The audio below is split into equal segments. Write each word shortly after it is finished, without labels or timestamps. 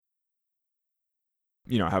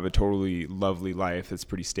have a totally lovely life that's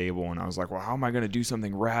pretty stable. And I was like, well, how am I going to do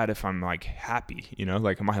something rad if I'm like happy?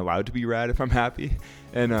 Like, am I allowed to be rad if I'm happy?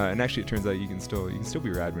 And actually it turns out you can still be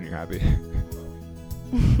rad when you're happy.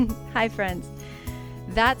 Hi friends.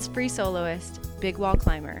 That's free soloist, big wall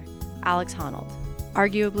climber, Alex Honnold,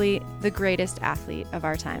 arguably the greatest athlete of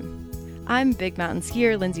our time. I'm big mountain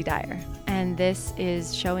skier Lindsay Dyer, and this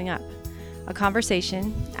is Showing Up, a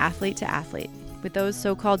conversation athlete to athlete with those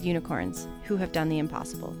so-called unicorns who have done the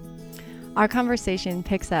impossible. Our conversation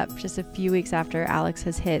picks up just a few weeks after Alex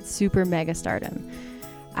has hit super mega stardom,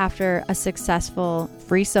 after a successful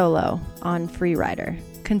free solo on Freerider,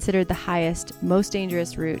 considered the highest, most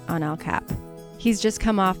dangerous route on El Cap. He's just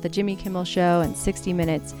come off the Jimmy Kimmel Show and 60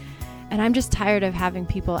 Minutes, and I'm just tired of having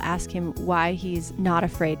people ask him why he's not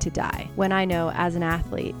afraid to die, when I know as an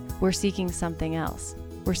athlete, we're seeking something else.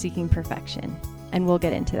 We're seeking perfection, and we'll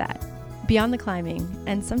get into that. Beyond the climbing,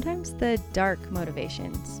 and sometimes the dark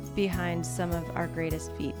motivations behind some of our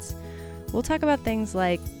greatest feats, we'll talk about things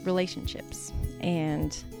like relationships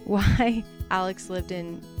and why Alex lived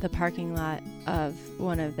in the parking lot of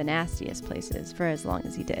one of the nastiest places for as long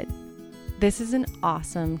as he did. This is an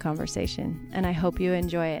awesome conversation, and I hope you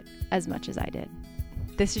enjoy it as much as I did.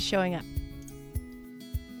 This is Showing Up.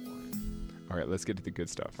 All right, let's get to the good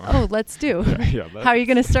stuff. Huh? Oh, let's do. How are you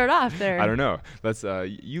going to start off there? I don't know. Let's.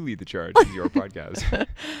 You lead the charge. This is your podcast.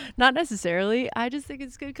 Not necessarily. I just think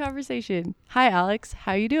it's good conversation. Hi, Alex.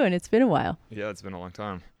 How you doing? It's been a while. Yeah, it's been a long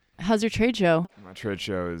time. How's your trade show? My trade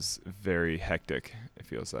show is very hectic, it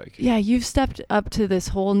feels like. Yeah, you've stepped up to this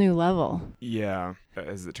whole new level. Yeah,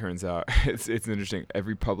 as it turns out. It's interesting.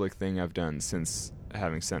 Every public thing I've done since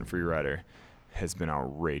having sent Freerider has been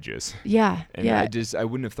outrageous. Yeah. And I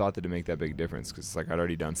wouldn't have thought that it'd make that big difference, because like I'd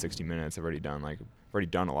already done 60 Minutes. I've already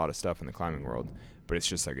done a lot of stuff in the climbing world, but it's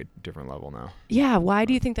just like a different level now. Yeah. Why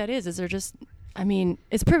do you think that is? Is there just,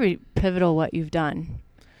 it's pretty pivotal what you've done.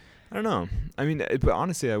 I don't know. But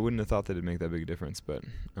honestly, I wouldn't have thought that it'd make that big a difference, but.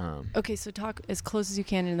 Okay. So talk as close as you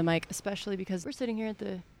can into the mic, especially because we're sitting here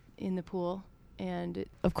in the pool, and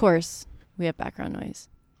of course we have background noise.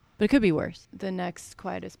 But it could be worse. The next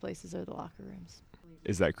quietest places are the locker rooms.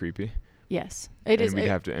 Is that creepy? Yes, it is. We'd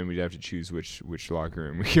have to choose which locker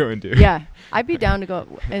room we go into. Yeah, I'd be down to go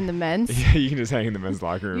in the men's. Yeah, you can just hang in the men's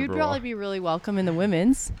locker room. You'd probably be really welcome in the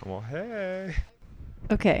women's. Well, hey.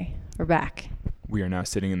 Okay, we're back. We are now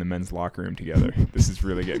sitting in the men's locker room together. This is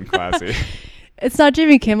really getting classy. It's not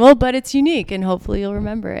Jimmy Kimmel, but it's unique, and hopefully you'll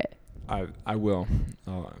remember it. I will.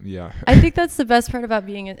 Yeah. I think that's the best part about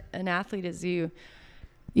being an athlete is you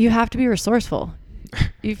have to be resourceful.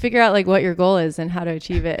 You figure out like what your goal is and how to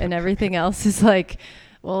achieve it, and everything else is like,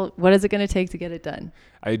 well, what is it going to take to get it done?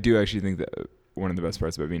 I do actually think that one of the best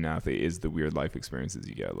parts about being an athlete is the weird life experiences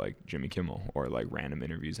you get, like Jimmy Kimmel, or like random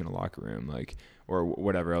interviews in a locker room, like, or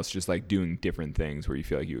whatever else, just like doing different things where you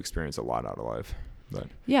feel like you experience a lot out of life. But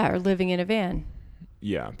yeah, or living in a van.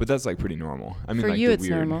 Yeah, but that's like pretty normal. For like you, it's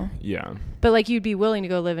normal. Yeah. But like you'd be willing to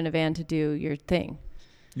go live in a van to do your thing.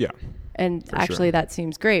 Yeah. And actually that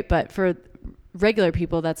seems great, but for regular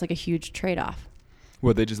people, that's like a huge trade-off.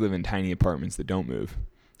 Well, they just live in tiny apartments that don't move.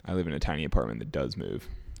 I live in a tiny apartment that does move.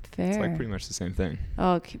 Fair. It's like pretty much the same thing.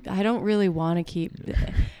 Oh, I don't really want to keep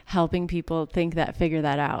helping people figure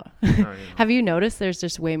that out. Oh, yeah. Have you noticed there's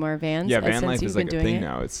just way more vans? Yeah, van life is like a thing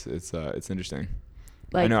now. It's interesting.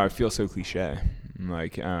 Like, I know, I feel so cliche.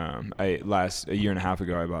 Like, a year and a half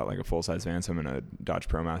ago, I bought like a full-size van, so I'm in a Dodge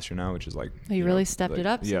ProMaster now, which is like... You really stepped it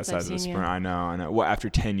up since size of a Sprint. I know. Well, after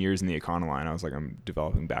 10 years in the Econoline, I was like, I'm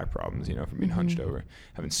developing back problems, from being hunched over,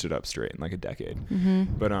 haven't stood up straight in like a decade.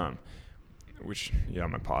 Mm-hmm. But,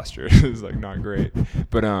 my posture is like not great.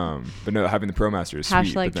 But no, having the ProMaster is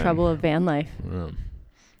sweet. # trouble of van life.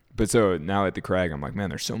 But so now at the Crag, I'm like, man,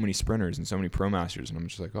 there's so many Sprinters and so many ProMasters, and I'm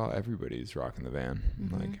just like, oh, everybody's rocking the van.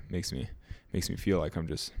 Mm-hmm. Like, makes me feel like I'm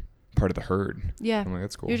just part of the herd. Yeah. I'm like,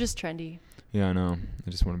 that's cool. You're just trendy. Yeah, I know. I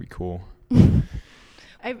just want to be cool.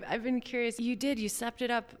 I've been curious. You stepped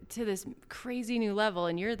it up to this crazy new level,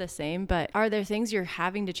 and you're the same, but are there things you're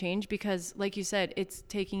having to change? Because like you said, it's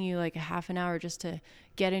taking you like a half an hour just to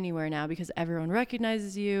get anywhere now because everyone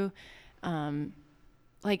recognizes you.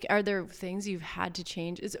 Like, are there things you've had to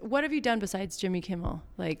change? What have you done besides Jimmy Kimmel?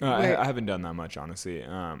 Like, I haven't done that much, honestly.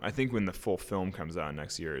 I think when the full film comes out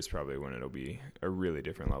next year is probably when it'll be a really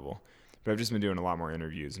different level. But I've just been doing a lot more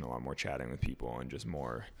interviews and a lot more chatting with people, and just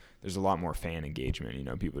more. There's a lot more fan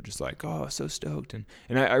engagement. People are just like, "Oh, so stoked," and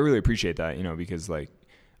I really appreciate that. Because like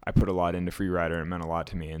I put a lot into Freerider and it meant a lot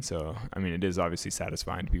to me, and so it is obviously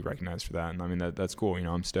satisfying to be recognized for that, and that's cool.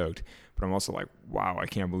 I'm stoked, but I'm also like, wow, I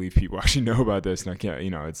can't believe people actually know about this, and I can't.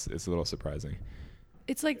 It's a little surprising.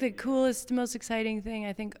 It's like the coolest, most exciting thing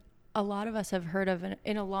I think a lot of us have heard of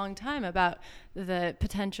in a long time about the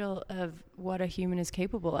potential of what a human is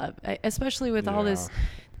capable of, especially with all this.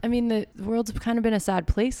 I mean, the world's kind of been a sad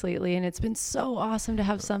place lately, and it's been so awesome to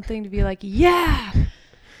have something to be like, yeah.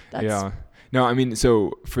 No, I mean,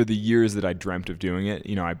 so for the years that I dreamt of doing it,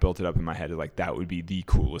 you know, I built it up in my head like that would be the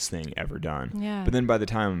coolest thing ever done. Yeah. But then by the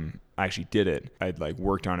time I actually did it, I'd like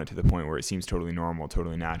worked on it to the point where it seems totally normal,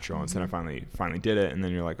 totally natural. And so then I finally did it. And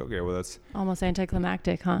then you're like, okay, well, that's almost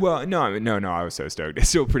anticlimactic, huh? Well, no, I was so stoked. It's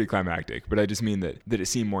still pretty climactic, but I just mean that it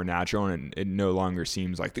seemed more natural and it no longer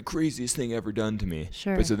seems like the craziest thing ever done to me.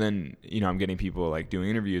 Sure. But so then, you know, I'm getting people like doing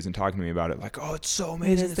interviews and talking to me about it like, oh, it's so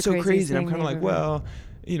amazing. It's so crazy. And I'm kind of like, well,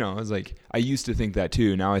 you know, I was like, I used to think that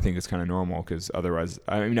too. Now I think it's kind of normal because otherwise,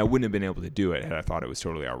 I mean, I wouldn't have been able to do it had I thought it was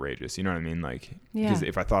totally outrageous. You know what I mean? Like, because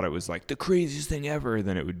if I thought it was like the craziest thing ever,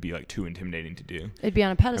 then it would be like too intimidating to do. It'd be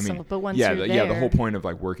on a pedestal, but once you're there. Yeah, the whole point of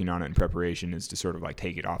like working on it in preparation is to sort of like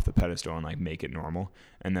take it off the pedestal and like make it normal.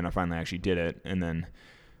 And then I finally actually did it. And then,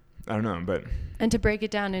 I don't know, but. And to break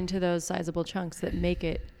it down into those sizable chunks that make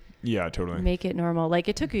it. Yeah, totally. Make it normal. Like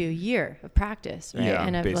it took you a year of practice, right? Yeah,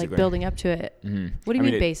 and of basically. like building up to it. Mm-hmm. What do you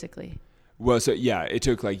mean basically? Well, so yeah, it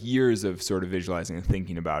took like years of sort of visualizing and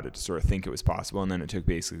thinking about it to sort of think it was possible. And then it took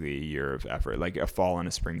basically a year of effort, like a fall and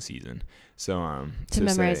a spring season. So, to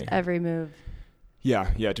memorize every move.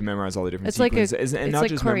 Yeah, to memorize all the different sequences. It's not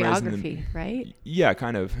like choreography, right? Yeah,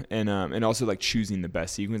 kind of. And also like choosing the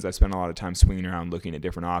best sequence. I spent a lot of time swinging around looking at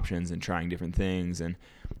different options and trying different things. And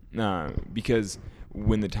because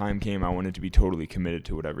when the time came, I wanted to be totally committed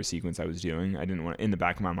to whatever sequence I was doing. I didn't want, in the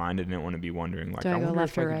back of my mind, I didn't want to be wondering like, I wonder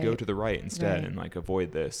if I could go to the right instead and like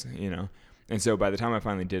avoid this, you know? And so by the time I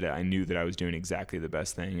finally did it, I knew that I was doing exactly the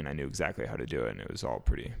best thing and I knew exactly how to do it. And it was all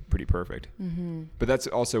pretty perfect. Mm-hmm. But that's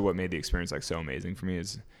also what made the experience like so amazing for me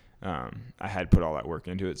is I had put all that work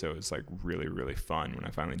into it. So it was like really, really fun when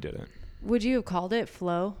I finally did it. Would you have called it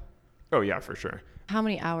flow? Oh yeah, for sure. How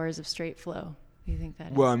many hours of straight flow do you think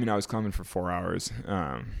that is? Well, I mean, I was climbing for 4 hours.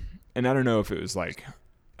 And I don't know if it was like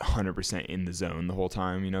 100% in the zone the whole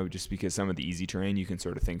time, you know, just because some of the easy terrain, you can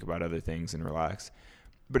sort of think about other things and relax.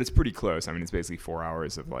 But it's pretty close. I mean, it's basically 4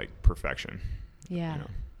 hours of like perfection. Yeah. You know?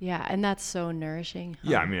 Yeah. And that's so nourishing.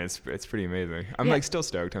 Huh? Yeah. I mean, it's pretty amazing. I'm like still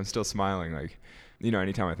stoked. I'm still smiling. Like, you know,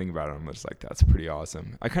 anytime I think about it, I'm just like, that's pretty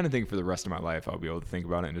awesome. I kind of think for the rest of my life, I'll be able to think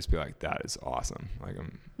about it and just be like, that is awesome. Like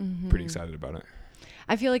I'm pretty excited about it.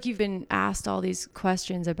 I feel like you've been asked all these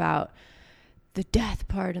questions about the death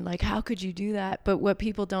part and like, how could you do that? But what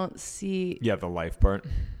people don't see. Yeah. The life part.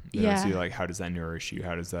 They don't see like, how does that nourish you?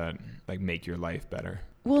 How does that like make your life better?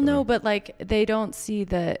 Well, no, but like they don't see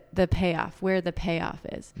the payoff, where the payoff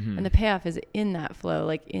is. Mm-hmm. And the payoff is in that flow,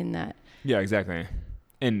 like in that. Yeah, exactly.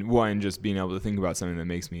 And one, just being able to think about something that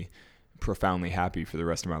makes me profoundly happy for the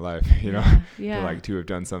rest of my life, you know? Yeah. Like to have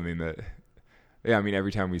done something that, yeah, I mean,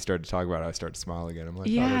 every time we start to talk about it, I start to smile again. I'm like,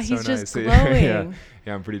 yeah, oh, that's he's so just nice. glowing.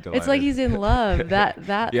 Yeah, I'm pretty delighted. It's like he's in love. That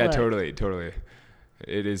yeah, look. totally.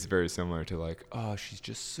 It is very similar to like, oh, she's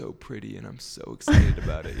just so pretty and I'm so excited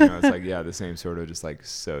about it. You know, it's like, yeah, the same sort of just like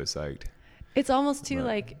so psyched. It's almost too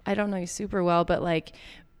like, I don't know you super well, but like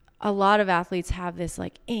a lot of athletes have this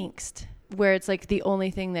like angst where it's like the only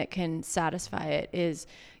thing that can satisfy it is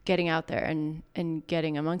getting out there and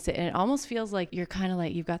getting amongst it. And it almost feels like you're kind of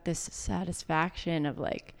like, you've got this satisfaction of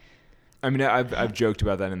like, I mean, I've joked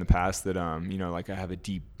about that in the past that, you know, like I have a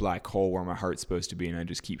deep black hole where my heart's supposed to be and I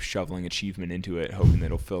just keep shoveling achievement into it, hoping that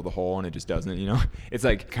it'll fill the hole and it just doesn't, you know, it's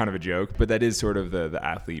like kind of a joke, but that is sort of the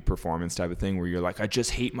athlete performance type of thing where you're like, I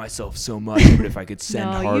just hate myself so much, but if I could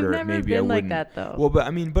send harder, maybe I wouldn't. Like that though. Well, but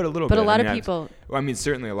I mean, but a little bit. But a lot of people. I mean,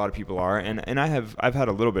 certainly a lot of people are. And I've had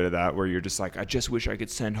a little bit of that where you're just like, I just wish I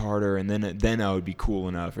could send harder and then I would be cool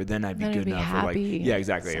enough or then I'd be good enough. Happy, or like, yeah,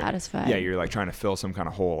 exactly. Satisfied. Yeah. You're like trying to fill some kind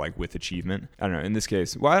of hole like with achievement. I don't know. In this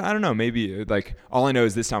case, well, I don't know. Maybe like all I know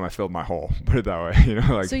is this time I filled my hole. Put it that way, you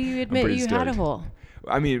know. Like, so you admit you had a hole.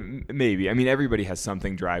 I mean, maybe. I mean, everybody has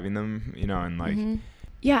something driving them, you know, and like. Mm-hmm.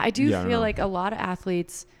 Yeah, I do feel like a lot of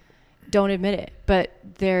athletes don't admit it, but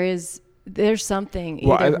there's something.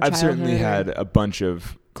 Well, I've certainly had a bunch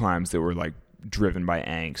of climbs that were like driven by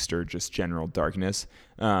angst or just general darkness.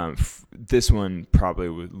 This one probably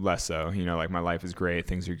was less so, you know, like my life is great,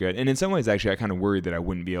 things are good. And in some ways, actually, I kind of worried that I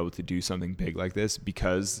wouldn't be able to do something big like this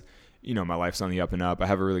because, you know, my life's on the up and up. I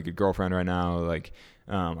have a really good girlfriend right now. Like,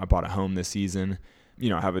 I bought a home this season.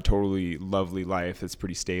 have a totally lovely life that's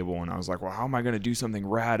pretty stable. And I was like, well, how am I going to do something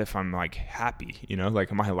rad if I'm like happy?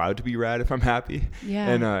 Like, am I allowed to be rad if I'm happy? Yeah.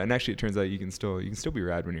 And actually it turns out you can still be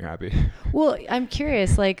rad when you're happy. Well, I'm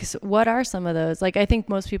curious, like, what are some of those? Like, I think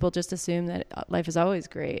most people just assume that life is always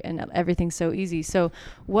great and everything's so easy. So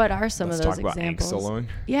what are some of those examples? Let's talk about angst soloing.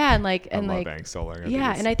 Yeah. And I love angst soloing.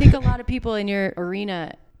 Yeah. And I think a lot of people in your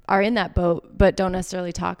arena are in that boat, but don't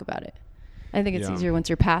necessarily talk about it. I think it's easier once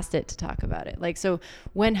you're past it to talk about it. Like, so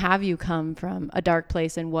when have you come from a dark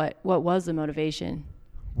place, and what was the motivation?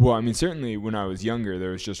 Well, I mean, certainly when I was younger,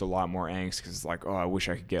 there was just a lot more angst because it's like, oh, I wish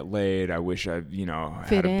I could get laid. I wish I,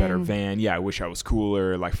 had a better van. Yeah, I wish I was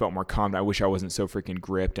cooler, like felt more confident. I wish I wasn't so freaking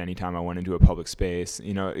gripped anytime I went into a public space.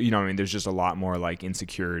 I mean, there's just a lot more like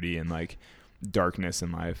insecurity and like darkness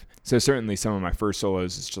in life. So certainly some of my first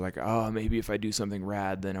solos is just like, oh, maybe if I do something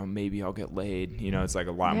rad, then maybe I'll get laid. It's like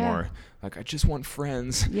a lot more like, I just want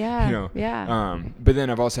friends. Yeah. But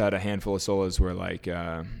then I've also had a handful of solos where like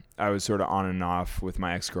I was sort of on and off with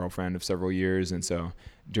my ex-girlfriend of several years, and so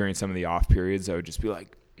during some of the off periods I would just be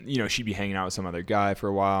like, she'd be hanging out with some other guy for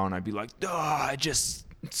a while, and I'd be like, I just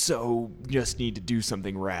need to do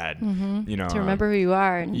something rad, to remember who you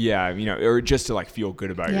are. Or just to like feel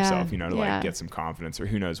good about yourself, to like get some confidence or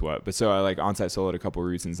who knows what. But so I like on-site soloed a couple of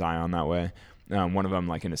routes in Zion that way. One of them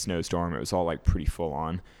like in a snowstorm. It was all like pretty full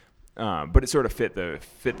on, but it sort of fit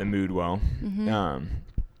the mood well.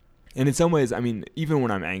 And in some ways, I mean, even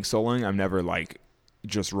when I'm angst soloing, I'm never like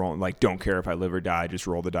just rolling, like, don't care if I live or die, just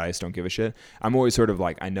roll the dice, don't give a shit. I'm always sort of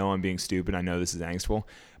like, I know I'm being stupid, I know this is angstful,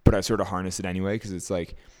 but I sort of harness it anyway, because it's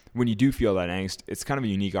like, when you do feel that angst, it's kind of a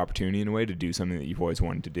unique opportunity in a way to do something that you've always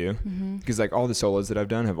wanted to do. Because like all the solos that I've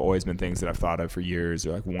done have always been things that I've thought of for years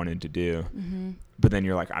or like wanted to do. But then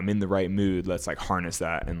you're like, I'm in the right mood, let's like harness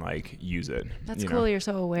that and like use it. That's cool. You're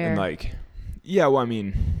so aware. And like, yeah, well, I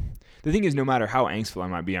mean, the thing is, no matter how angstful I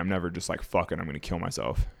might be, I'm never just like, fuck it, I'm going to kill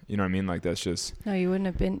myself. You know what I mean? Like, that's just... No, you wouldn't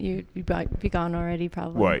have been... You'd be gone already,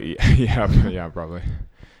 probably. What? Yeah, probably.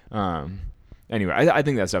 Anyway, I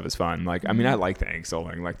think that stuff is fun. Like, I mean, I like the angst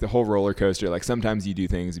soloing. Like, the whole roller coaster. Like, sometimes you do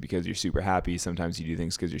things because you're super happy. Sometimes you do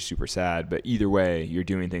things because you're super sad. But either way, you're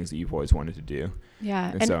doing things that you've always wanted to do.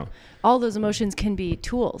 Yeah, and so all those emotions can be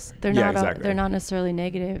tools. They're not. Exactly. They're not necessarily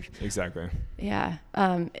negative. Exactly. Yeah.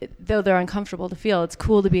 Though they're uncomfortable to feel, it's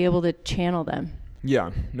cool to be able to channel them.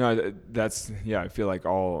 Yeah. No, that's. Yeah, I feel like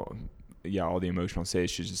all the emotional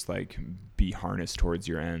states should just like be harnessed towards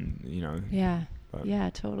your end. Yeah. But, yeah,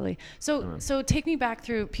 totally. So take me back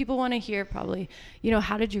through. People want to hear probably.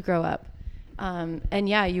 How did you grow up? And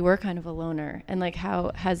yeah, you were kind of a loner, and like,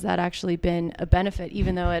 how has that actually been a benefit,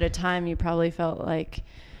 even though at a time you probably felt like,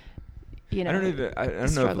 I don't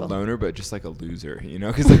know if a loner, but just like a loser,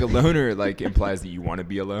 because like a loner like implies that you want to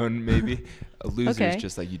be alone. Maybe a loser is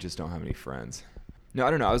just like, you just don't have any friends. No, I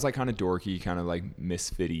don't know. I was like kind of dorky, kind of like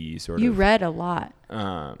misfit-y sort of. You read a lot.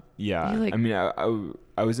 Yeah. I mean,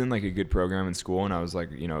 I was in like a good program in school, and I was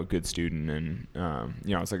like, a good student, and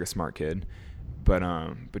I was like a smart kid.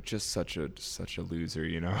 But just such a loser,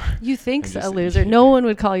 You think a loser? No one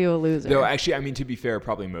would call you a loser. No, actually, I mean, to be fair,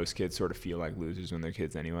 probably most kids sort of feel like losers when they're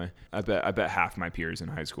kids anyway. I bet half my peers in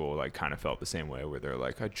high school like kind of felt the same way, where they're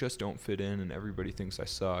like, I just don't fit in, and everybody thinks I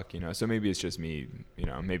suck, So maybe it's just me,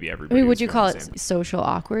 maybe everybody. I mean, would you call it social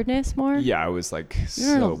awkwardness more? Yeah, I was like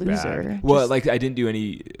You're so a loser. Bad. Well, like I didn't do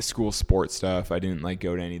any school sports stuff. I didn't like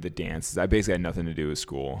go to any of the dances. I basically had nothing to do with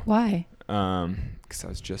school. Why? Because I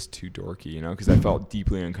was just too dorky, because I felt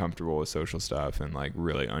deeply uncomfortable with social stuff and like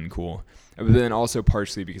really uncool. But then also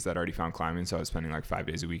partially because I'd already found climbing, so I was spending like 5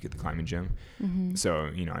 days a week at the climbing gym. So,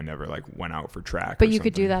 I never like went out for track. But you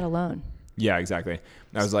could do that alone. Yeah, exactly.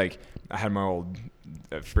 I was like, I had my old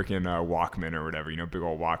freaking Walkman or whatever, big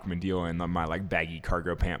old Walkman deal, and my like baggy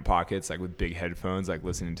cargo pant pockets, like with big headphones, like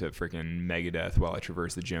listening to freaking Megadeth while I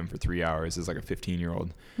traversed the gym for 3 hours as like a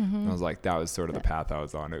 15-year-old. I was like, that was sort of the path I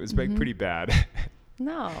was on. It was like pretty bad.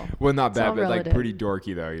 No. Well, not bad, but like pretty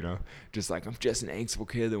dorky though, Just like, I'm just an angstful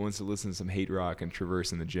kid that wants to listen to some hate rock and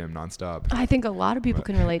traverse in the gym nonstop. I think a lot of people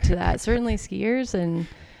can relate to that. Certainly skiers, and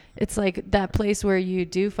it's like that place where you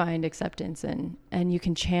do find acceptance and you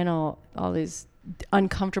can channel all these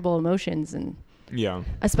uncomfortable emotions, and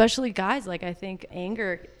especially guys, like I think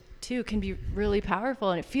anger too can be really powerful,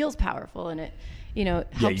 and it feels powerful, and it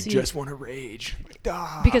helps you just want to rage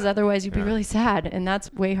because otherwise you'd be really sad, and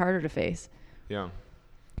that's way harder to face.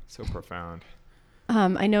 So profound.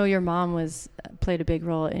 I know your mom played a big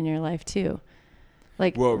role in your life too.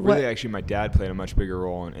 Like, well, really, actually, my dad played a much bigger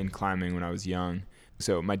role in climbing when I was young.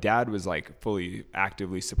 So my dad was like fully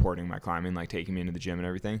actively supporting my climbing, like taking me into the gym and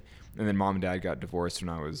everything. And then mom and dad got divorced when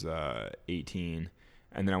I was 18.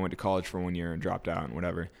 And then I went to college for 1 year and dropped out and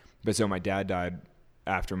whatever. But so my dad died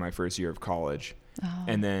after my first year of college. Oh.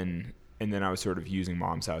 And then I was sort of using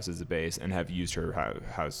mom's house as a base and have used her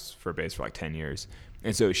house for a base for like 10 years.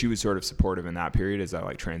 And so she was sort of supportive in that period as I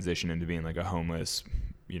like transitioned into being like a homeless,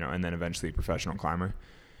 and then eventually professional climber.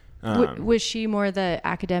 Was she more the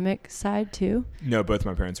academic side too? No, both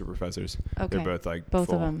my parents were professors. Okay. They're both like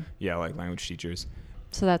both of them. Yeah, like language teachers.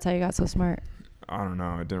 So that's how you got so smart. I don't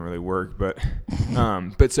know. It didn't really work, but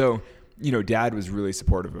but so, dad was really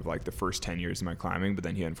supportive of like the first 10 years of my climbing, but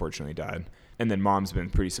then he unfortunately died. And then mom's been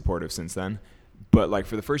pretty supportive since then. But like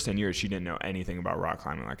for the first 10 years, she didn't know anything about rock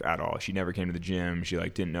climbing like at all. She never came to the gym. She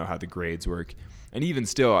like didn't know how the grades work. And even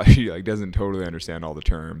still, she like doesn't totally understand all the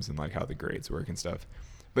terms and like how the grades work and stuff.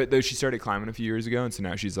 But though she started climbing a few years ago, and so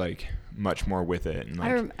now she's like much more with it. And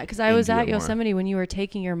like, because I was at Yosemite when you were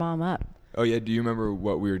taking your mom up. Oh yeah, do you remember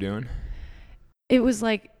what we were doing? It was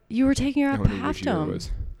like you were taking her up Half which year it Dome.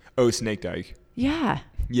 was. Oh, Snake Dyke. Yeah.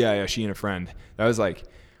 Yeah, she and a friend. That was like,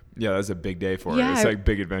 that was a big day for her. Yeah. It's like a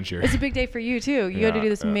big adventure. It's a big day for you too. You had to do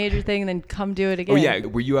this major thing and then come do it again. Oh yeah,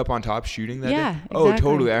 were you up on top shooting that day? Yeah, Oh,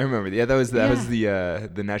 exactly. totally. I remember. Yeah, that was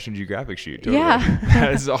the National Geographic shoot. Totally. Yeah.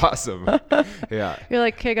 That is awesome. Yeah. You're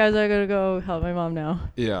like, okay, guys, I gotta go help my mom now.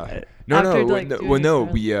 Yeah.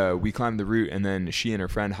 We climbed the route, and then she and her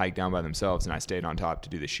friend hiked down by themselves, and I stayed on top to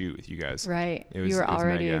do the shoot with you guys. Right. You were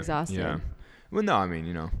already mega. exhausted. Yeah. Well, no, I mean,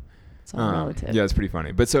 it's all relative. Yeah, it's pretty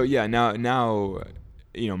funny. But so yeah, now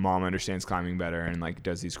mom understands climbing better and like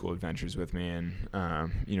does these cool adventures with me, and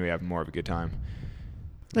we have more of a good time.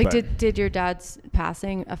 Like, did your dad's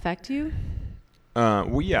passing affect you?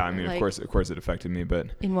 Well, yeah, I mean, of course it affected me, but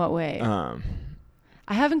in what way?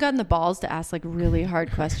 I haven't gotten the balls to ask like really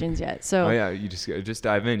hard questions yet. So you just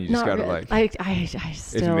dive in. You just gotta I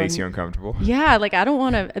still, if it makes you uncomfortable. Yeah, like I don't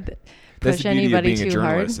want to push anybody too hard. That's the beauty of being a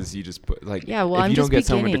journalist is you just put like, yeah, well, if you don't get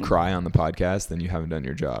someone to cry on the podcast, then you haven't done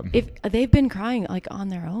your job. If they've been crying like on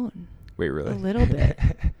their own. Wait, really? A little bit.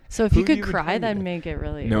 So if you could cry, that'd make it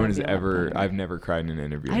really. No one has ever. I've never cried in an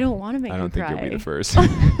interview. I don't want to make you cry. I don't think you'll be the first.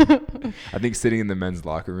 I think sitting in the men's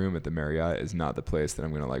locker room at the Marriott is not the place that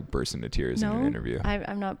I'm going to like burst into tears in an interview.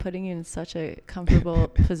 I'm not putting you in such a comfortable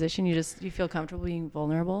position. You feel comfortable being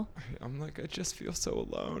vulnerable. I'm like, I just feel so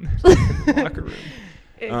alone in the locker room.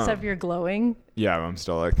 Except you're glowing. Yeah, I'm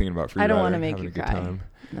still like thinking about free. I don't want to make you cry.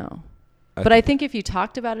 No. But I think if you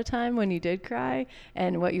talked about a time when you did cry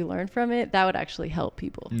and what you learned from it, that would actually help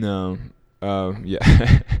people. No.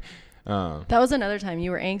 Yeah. That was another time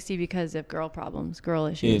you were angsty because of girl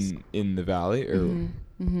issues. In the valley? Or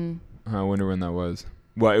Mm-hmm. I wonder when that was.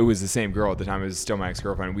 Well, it was the same girl at the time. It was still my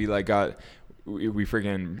ex-girlfriend. We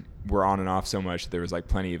freaking were on and off so much that there was like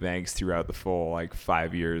plenty of angst throughout the full like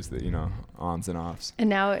 5 years that, ons and offs. And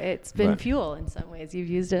now it's been fuel in some ways. You've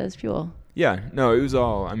used it as fuel. Yeah, no, it was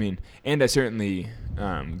all, and I certainly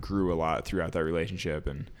grew a lot throughout that relationship,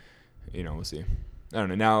 and, we'll see. I don't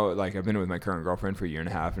know. Now, like, I've been with my current girlfriend for a year and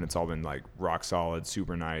a half, and it's all been, like, rock solid,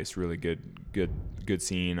 super nice, really good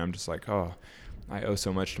scene. I'm just like, oh, I owe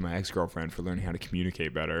so much to my ex-girlfriend for learning how to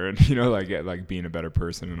communicate better and, like being a better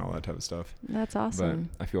person and all that type of stuff. That's awesome.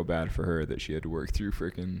 But I feel bad for her that she had to work through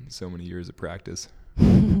freaking so many years of practice.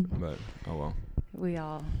 But, oh well. We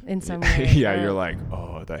all, in some way. Yeah, you're like,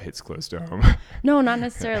 oh, that hits close to home. No, not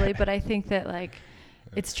necessarily, but I think that, like,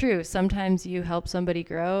 it's true. Sometimes you help somebody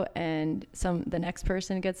grow, and the next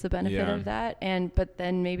person gets the benefit of that, but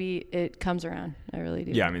then maybe it comes around. I really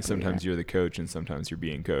do. Yeah, sometimes you're the coach, and sometimes you're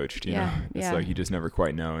being coached. You know, it's like you just never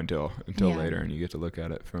quite know until later, and you get to look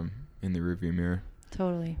at it from in the rearview mirror.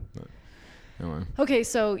 Totally. But, anyway. Okay,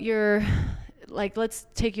 so you're like, let's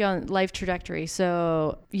take you on life trajectory.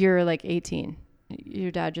 So you're like 18.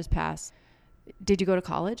 Your dad just passed. Did you go to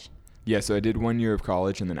college? Yeah, so I did 1 year of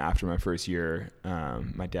college, and then after my first year,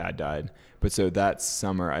 my dad died. But so that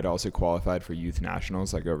summer, I'd also qualified for youth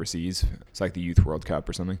nationals, like overseas. It's like the Youth World Cup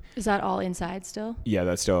or something. Is that all inside still? Yeah,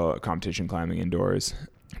 that's still competition climbing indoors.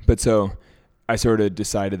 But so I sort of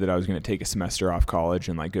decided that I was going to take a semester off college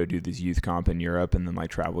and like go do this youth comp in Europe, and then like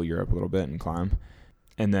travel Europe a little bit and climb.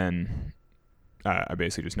 And then I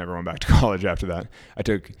basically just never went back to college after that. I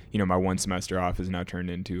took, my 1 semester off is now turned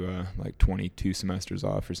into like 22 semesters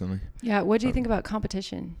off or something. Yeah. What do you think about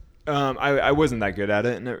competition? I wasn't that good at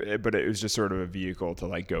it, but it was just sort of a vehicle to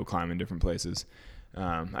like go climb in different places.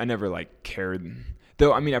 I never like cared,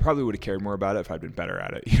 though. I probably would have cared more about it if I'd been better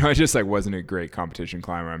at it. I just like wasn't a great competition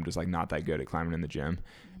climber. I'm just like not that good at climbing in the gym.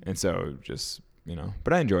 And so just,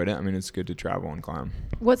 but I enjoyed it. It's good to travel and climb.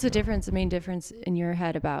 What's the main difference in your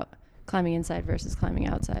head about climbing inside versus climbing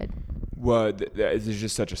outside? Well, there's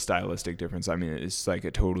just such a stylistic difference. It's like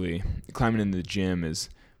climbing in the gym is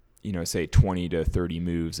say 20 to 30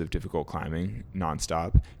 moves of difficult climbing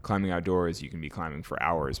nonstop. Climbing outdoors, you can be climbing for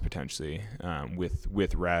hours potentially,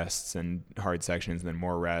 with rests and hard sections and then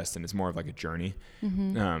more rest, and it's more of like a journey.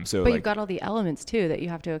 But you've got all the elements too that you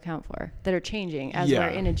have to account for that are changing as we're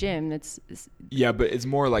in a gym. But it's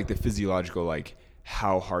more like the physiological, like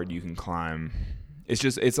how hard you can climb.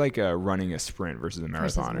 It's like running a sprint versus a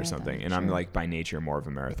marathon or something. And I'm like by nature more of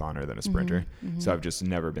a marathoner than a sprinter. So I've just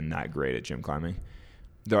never been that great at gym climbing.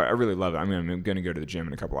 Though I really love it. I'm going to go to the gym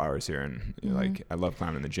in a couple hours here, and like I love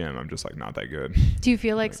climbing the gym. I'm just like not that good. Do you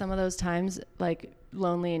feel like some of those times, like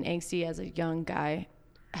lonely and angsty as a young guy,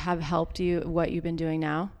 have helped you what you've been doing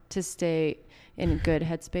now to stay in a good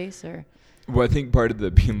headspace? Or well, I think part of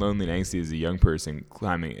the being lonely and angsty as a young person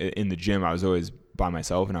climbing in the gym, I was always by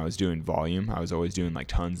myself and I was doing volume. I was always doing like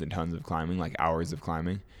tons and tons of climbing, like hours of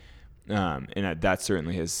climbing, and that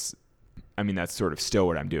certainly has. I mean, that's sort of still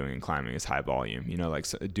what I'm doing in climbing is high volume, like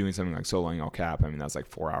doing something like soloing El Cap. I mean, that's like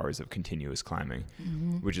 4 hours of continuous climbing,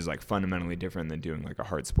 which is like fundamentally different than doing like a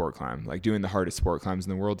hard sport climb. Like doing the hardest sport climbs in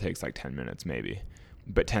the world takes like 10 minutes maybe,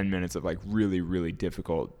 but 10 minutes of like really, really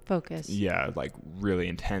difficult focus. Yeah. Like really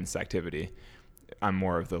intense activity. I'm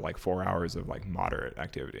more of the like 4 hours of like moderate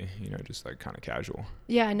activity, just like kind of casual.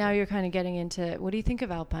 Yeah. And now you're kind of getting into, what do you think of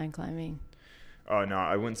alpine climbing? Oh, no,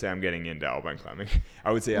 I wouldn't say I'm getting into alpine climbing.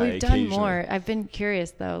 I would say We've done more. I've been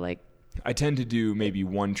curious, though. Like, I tend to do maybe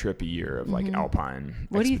one trip a year of like alpine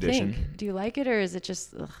what expedition. Do you think? Do you like it, or is it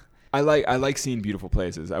just? Ugh? I like seeing beautiful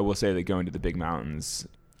places. I will say that going to the big mountains,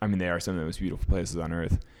 I mean, they are some of the most beautiful places on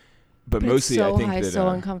earth. But mostly, it's so I think high, that so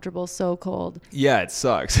uncomfortable, so cold. Yeah, it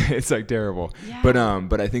sucks. It's like terrible. Yeah.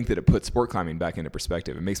 But I think that it puts sport climbing back into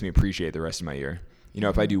perspective. It makes me appreciate the rest of my year.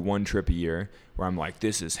 If I do one trip a year where I'm like,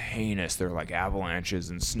 this is heinous, there are like avalanches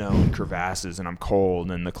and snow and crevasses and I'm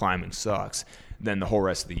cold and the climbing sucks, then the whole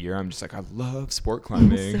rest of the year I'm just like, I love sport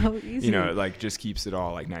climbing. So easy. It like just keeps it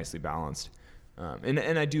all like nicely balanced. And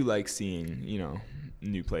I do like seeing,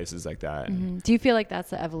 new places like that. Do you feel like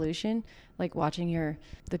that's the evolution, like watching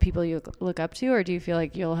the people you look up to, or do you feel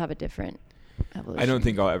like you'll have a different evolution? I don't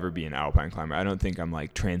think I'll ever be an alpine climber. I don't think I'm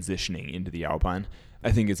like transitioning into the alpine.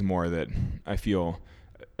 I think it's more that I feel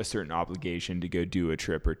a certain obligation to go do a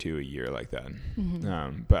trip or two a year like that.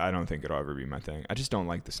 But I don't think it'll ever be my thing. I just don't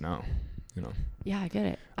like the snow, Yeah, I get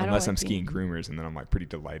it. Unless I'm skiing groomers, and then I'm like pretty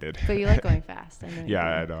delighted. But you like going fast. I know. Yeah,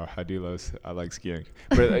 I know. I like skiing.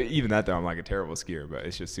 But even that though, I'm like a terrible skier, but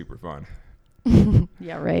it's just super fun.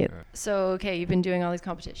 Yeah, right. So, okay, you've been doing all these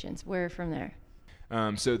competitions. Where from there?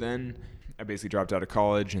 So then I basically dropped out of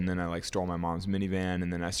college, and then I like stole my mom's minivan,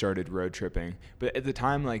 and then I started road tripping. But at the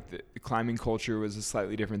time, like the climbing culture was a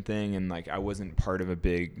slightly different thing, and like I wasn't part of a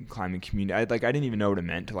big climbing community. I didn't even know what it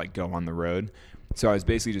meant to like go on the road. So I was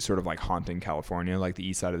basically just sort of like haunting California, like the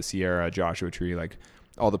east side of the Sierra, Joshua Tree, like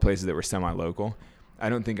all the places that were semi-local. I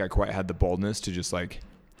don't think I quite had the boldness to just like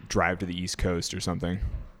drive to the East Coast or something.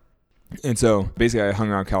 And so basically I hung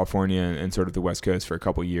around California and sort of the West Coast for a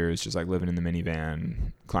couple of years, just like living in the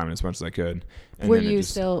minivan, climbing as much as I could. And were you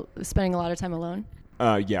still spending a lot of time alone?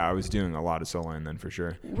 Yeah, I was doing a lot of soloing then for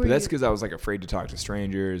sure. But that's because I was like afraid to talk to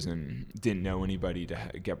strangers and didn't know anybody to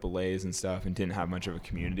get belays and stuff and didn't have much of a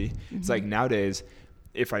community. It's like nowadays,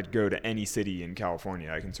 if I'd go to any city in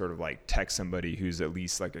California, I can sort of like text somebody who's at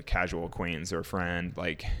least like a casual acquaintance or a friend,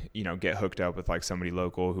 like, get hooked up with like somebody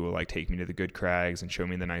local who will like take me to the good crags and show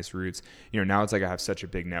me the nice routes. Now it's like I have such a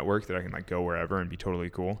big network that I can like go wherever and be totally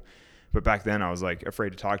cool. But back then I was like afraid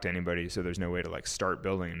to talk to anybody, so there's no way to like start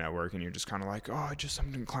building a network, and you're just kind of like, I'm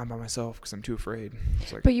going to climb by myself because I'm too afraid.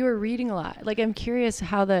 Like, but you were reading a lot. Like, I'm curious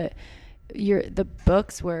how the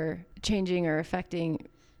books were changing or affecting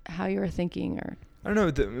how you were thinking. Or I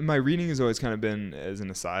don't know. My reading has always kind of been as an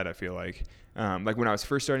aside, I feel like. Like when I was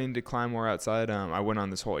first starting to climb more outside, I went on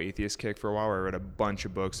this whole atheist kick for a while where I read a bunch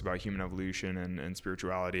of books about human evolution and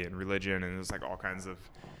spirituality and religion, and there's like all kinds of,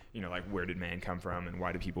 like where did man come from and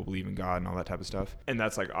why do people believe in God and all that type of stuff. And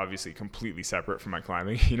that's like obviously completely separate from my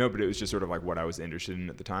climbing, but it was just sort of like what I was interested in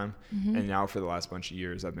at the time. And now for the last bunch of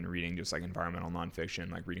years, I've been reading just like environmental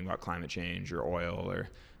nonfiction, like reading about climate change or oil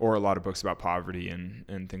or a lot of books about poverty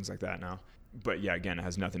and things like that now. But yeah, again, it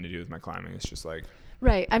has nothing to do with my climbing. It's just like...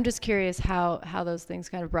 Right. I'm just curious how those things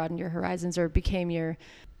kind of broadened your horizons or became your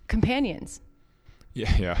companions.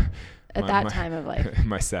 Yeah. At that time of life.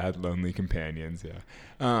 My sad, lonely companions,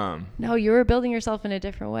 yeah. No, you were building yourself in a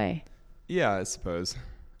different way. Yeah, I suppose.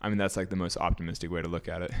 I mean, that's like the most optimistic way to look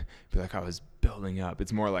at it. Be like, I was building up.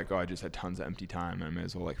 It's more like, I just had tons of empty time and I may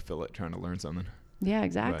as well like fill it trying to learn something. Yeah,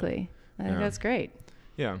 exactly. But, I think that's great.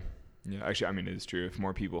 Yeah. Yeah, actually, I mean, it is true. If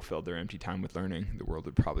more people filled their empty time with learning, the world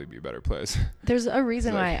would probably be a better place. There's a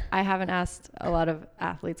reason why I haven't asked a lot of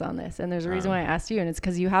athletes on this, and there's a reason why I asked you, and it's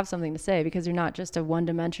because you have something to say, because you're not just a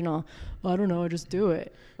one-dimensional, I don't know, I just do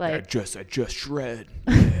it. Like I just shred.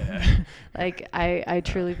 Yeah. Like I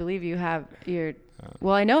truly believe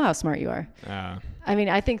well, I know how smart you are. I mean,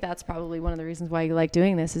 I think that's probably one of the reasons why you like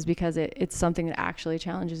doing this, is because it's something that actually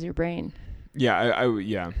challenges your brain. Yeah,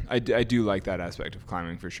 I do like that aspect of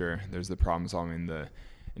climbing for sure. There's the problem solving, the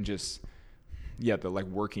like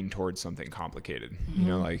working towards something complicated. You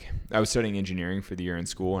know, like I was studying engineering for the year in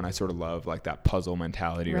school, and I sort of love like that puzzle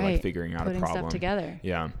mentality, or like figuring out a problem. Putting stuff together.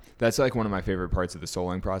 Yeah. That's like one of my favorite parts of the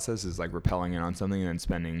soloing process, is like rappelling in on something and then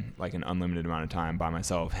spending like an unlimited amount of time by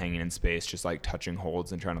myself hanging in space, just like touching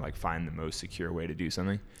holds and trying to like find the most secure way to do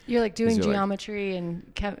something. You're like doing geometry and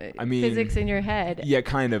physics in your head. Yeah,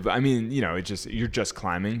 kind of. I mean, you know, you're just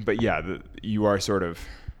climbing, but yeah, you are sort of,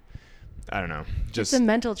 I don't know, just it's a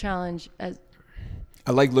mental challenge. I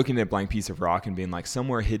like looking at a blank piece of rock and being like,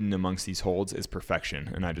 somewhere hidden amongst these holds is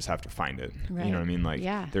perfection, and I just have to find it. Right. You know what I mean?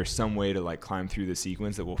 Like, there's some way to like climb through the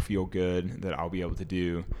sequence that will feel good, that I'll be able to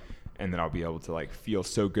do, and that I'll be able to like feel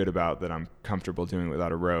so good about that I'm comfortable doing it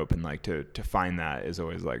without a rope. And like to find that is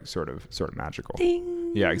always like sort of magical.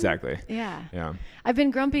 Ding. Yeah, exactly. Yeah. I've been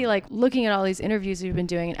grumpy like looking at all these interviews you've been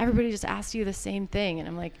doing, and everybody just asks you the same thing, and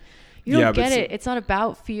I'm like, you don't get it. It's not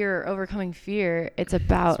about fear or overcoming fear. It's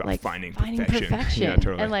about like finding perfection. Yeah,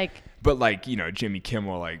 totally. And like, but like, you know, Jimmy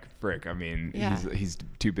Kimmel, like, frick, I mean, he's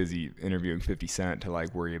too busy interviewing 50 Cent to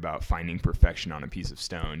like worry about finding perfection on a piece of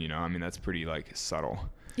stone, you know? I mean, that's pretty like subtle.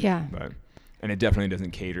 Yeah. And it definitely doesn't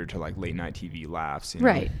cater to like late night TV laughs. You know?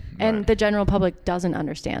 Right. And the general public doesn't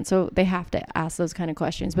understand. So they have to ask those kind of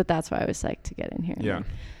questions. But that's why I was psyched to get in here. Yeah.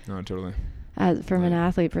 No, totally. From an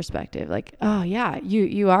athlete perspective, like, oh yeah,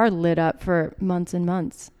 you are lit up for months and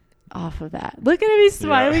months off of that. Look at me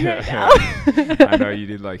smiling right now. I know you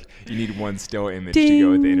need one still image to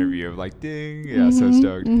go with the interview of like, ding. Yeah. So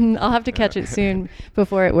stoked. I'll have to catch it soon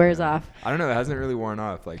before it wears off. I don't know. It hasn't really worn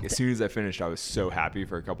off. Like as soon as I finished, I was so happy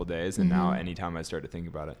for a couple days. And now anytime I start to think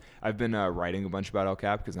about it, I've been writing a bunch about El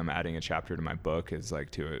Cap because I'm adding a chapter to my book as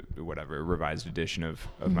like to a revised edition of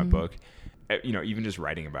my book. You know, even just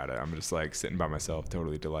writing about it, I'm just like sitting by myself,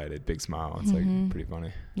 totally delighted, big smile. It's like pretty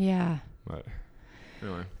funny. Yeah. But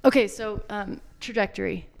anyway. Okay, so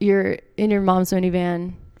trajectory. You're in your mom's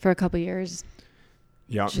minivan for a couple years.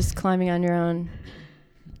 Yeah. Just climbing on your own.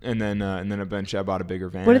 And then eventually I bought a bigger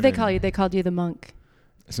van. What did they call you? They called you the monk.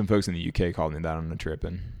 Some folks in the UK called me that on a trip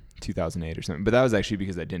in 2008 or something. But that was actually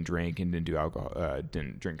because I didn't drink and didn't do alcohol,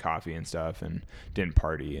 didn't drink coffee and stuff, and didn't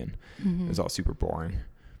party, and it was all super boring.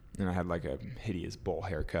 And I had like a hideous bowl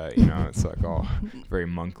haircut, you know, it's like all very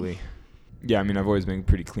monkly. Yeah, I mean, I've always been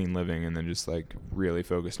pretty clean living and then just like really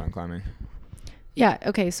focused on climbing. Yeah,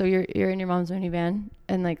 okay, so you're in your mom's minivan,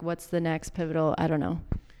 and like what's the next pivotal, I don't know.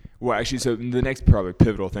 Well, actually, so the next probably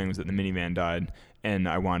pivotal thing was that the minivan died, and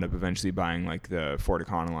I wound up eventually buying like the Ford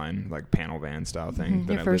Econoline, like panel van style thing.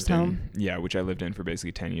 Your first home. Yeah, which I lived in for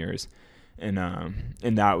basically 10 years. And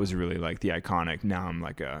that was really like the iconic, now I'm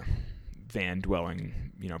like a van dwelling,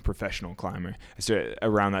 you know, professional climber.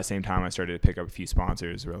 Around that same time I started to pick up a few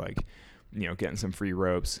sponsors who were like, you know, getting some free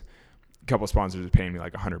ropes. A couple of sponsors were paying me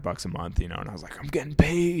like $100 a month, you know, and I was like, I'm getting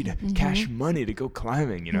paid cash money to go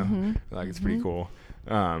climbing, you know, like it's pretty cool.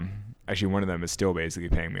 Actually one of them is still basically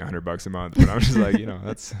paying me $100 a month, but I'm just like, you know,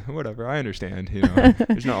 that's whatever. I understand, you know,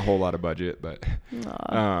 there's not a whole lot of budget, but,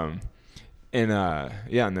 and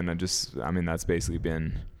then that's basically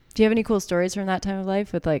been. Do you have any cool stories from that time of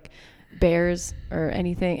life with like bears or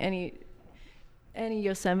anything, any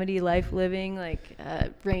Yosemite life living, like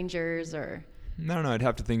rangers or? No, I'd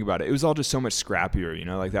have to think about it. It was all just so much scrappier, you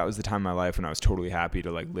know, like that was the time in my life when I was totally happy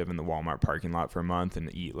to like live in the Walmart parking lot for a month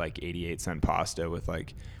and eat like 88-cent pasta with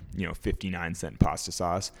like, you know, 59-cent pasta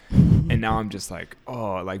sauce. And now I'm just like,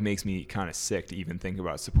 oh, it like makes me kind of sick to even think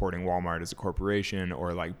about supporting Walmart as a corporation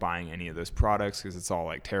or like buying any of those products because it's all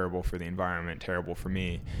like terrible for the environment, terrible for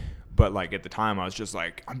me. But like at the time I was just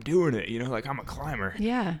like, I'm doing it, you know, like I'm a climber.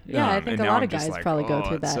 Yeah. I think a lot of guys like, probably go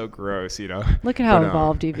through that. It's so gross, you know. Look at how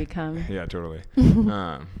involved you've become. Yeah, totally.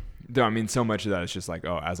 Though, I mean, so much of that is just like,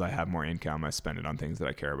 oh, as I have more income, I spend it on things that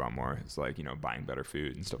I care about more. It's like, you know, buying better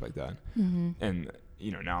food and stuff like that. And,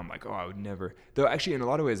 you know, now I'm like, oh, I would never. Though actually, in a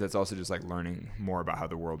lot of ways, that's also just like learning more about how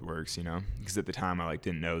the world works, you know? Because at the time, I like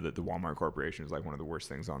didn't know that the Walmart Corporation is like one of the worst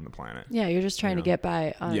things on the planet. Yeah, you're just trying to get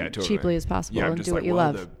by totally. cheaply as possible and do what you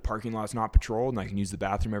love. love. The parking lot's not patrolled and I can use the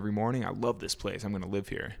bathroom every morning. I love this place. I'm going to live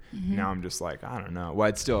here. Now I'm just like, I don't know. Well,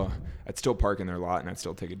 I'd still park in their lot and I'd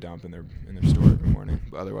still take a dump in their store every morning.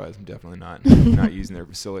 But otherwise, I'm definitely not using their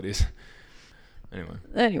facilities.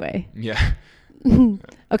 Anyway. Yeah.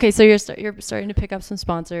 Okay, so you're starting to pick up some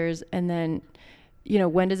sponsors, and then,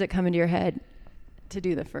 when does it come into your head to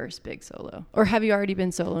do the first big solo? Or have you already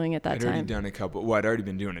been soloing at that time? I'd already done a couple. Well, I'd already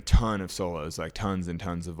been doing a ton of solos, like tons and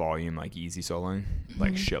tons of volume, like easy soloing,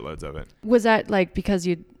 like shitloads of it. Was that like because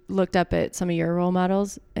you looked up at some of your role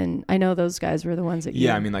models? And I know those guys were the ones that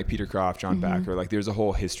I mean, like Peter Croft, John Backer, like there's a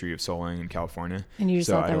whole history of soloing in California. And you just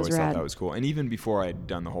thought that was rad. I always thought that was cool. And even before I'd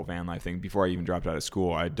done the whole van life thing, before I even dropped out of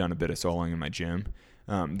school, I'd done a bit of soloing in my gym.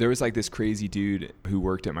 There was like this crazy dude who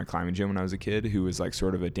worked at my climbing gym when I was a kid who was like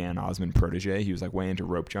sort of a Dan Osmond protege. He was like way into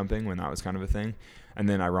rope jumping when that was kind of a thing. And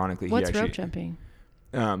then ironically, what's rope jumping?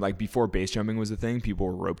 Like before base jumping was a thing, people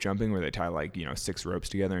were rope jumping where they tie like, 6 ropes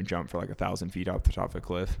together and jump for like 1,000 feet off the top of a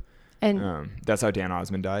cliff. And that's how Dan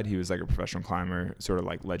Osmond died. He was like a professional climber, sort of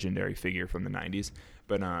like legendary figure from the 90s.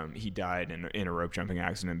 But he died in a rope jumping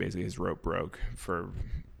accident. Basically, his rope broke for...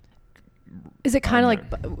 Is it kind of like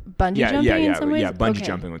bungee jumping in some ways? Yeah, bungee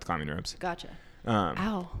jumping with climbing ropes. Gotcha.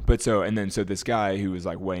 Ow. But so this guy who was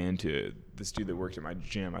like way into this dude that worked at my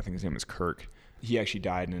gym, I think his name was Kirk. He actually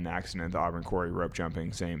died in an accident at the Auburn Quarry rope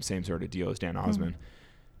jumping, same sort of deal as Dan Osmond.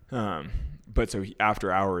 But so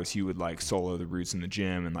after hours, he would like solo the routes in the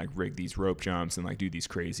gym and like rig these rope jumps and like do these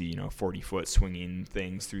crazy, 40-foot swinging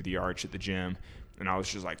things through the arch at the gym. And I was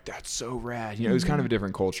just like, that's so rad. It was kind of a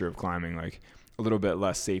different culture of climbing, like a little bit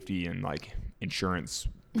less safety and like insurance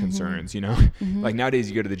concerns, like nowadays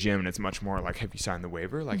you go to the gym and it's much more like, have you signed the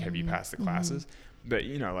waiver? Like, have you passed the classes? But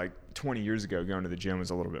like 20 years ago, going to the gym was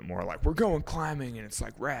a little bit more like, we're going climbing and it's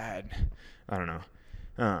like rad. I don't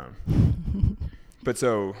know. But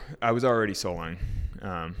so I was already soloing.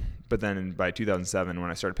 But then by 2007, when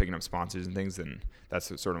I started picking up sponsors and things, then that's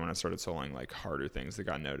sort of when I started soloing like harder things that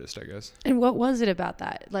got noticed, I guess. And what was it about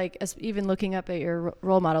that? Like even looking up at your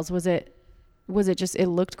role models, was it just it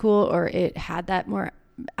looked cool, or it had that more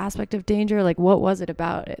aspect of danger? Like what was it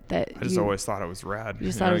about it that I just always thought it was rad? You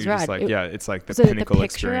just thought it was rad. Just like, it's like the pinnacle the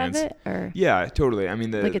experience. Of it, or? Yeah, totally. I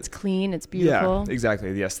mean, like it's clean, it's beautiful. Yeah,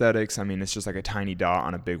 exactly. The aesthetics. I mean, it's just like a tiny dot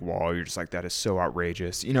on a big wall. You're just like, that is so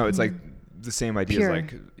outrageous. It's like the same idea Pure.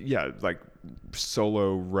 as like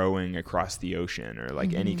solo rowing across the ocean, or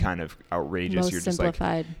like any kind of outrageous. Most you're just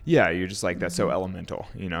simplified. like, you're just like, that's so elemental.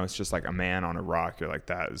 It's just like a man on a rock. You're like,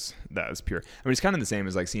 that is pure. I mean, it's kind of the same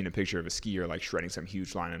as like seeing a picture of a skier like shredding some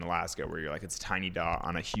huge line in Alaska, where you're like, it's a tiny dot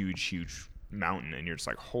on a huge mountain, and you're just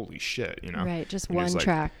like, holy shit, Right, just and one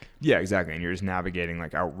track. Yeah, exactly. And you're just navigating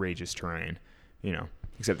like outrageous terrain,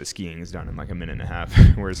 except the skiing is done in like a minute and a half,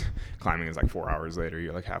 whereas climbing is like 4 hours later.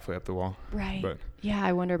 You're like halfway up the wall. Right. But yeah,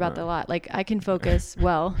 I wonder about that a lot. Like I can focus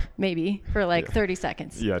maybe for like 30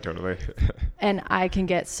 seconds. Yeah, totally. And I can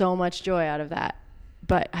get so much joy out of that,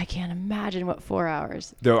 but I can't imagine what 4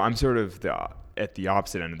 hours. Though I'm sort of at the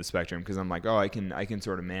opposite end of the spectrum, because I'm like, I can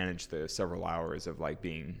sort of manage the several hours of like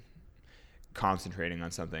concentrating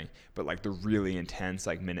on something, but like the really intense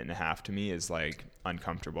like minute and a half to me is like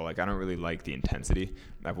uncomfortable. Like I don't really like the intensity.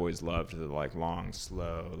 I've always loved the like long,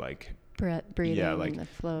 slow, like breathing, like and the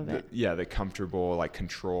flow of it. The comfortable, like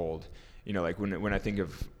controlled. Like when I think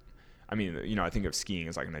of, I think of skiing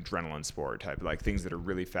as like an adrenaline sport type, like things that are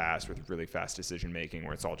really fast with really fast decision making,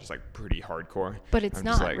 where it's all just like pretty hardcore. But it's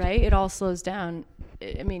not like, right. It all slows down.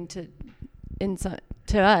 I mean, to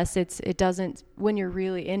us, it doesn't, when you're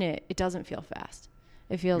really in it, it doesn't feel fast.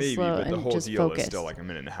 It feels slow and just focused. But the whole deal is still like a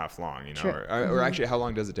minute and a half long, Sure. Or actually, how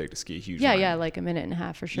long does it take to ski a huge line? Yeah, like a minute and a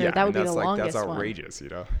half for sure. That would be the longest one. That's outrageous,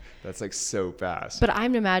 That's like so fast. But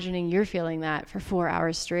I'm imagining you're feeling that for 4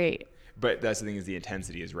 hours straight. But that's the thing, is the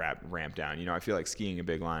intensity is ramped down. I feel like skiing a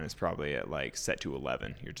big line is probably at like set to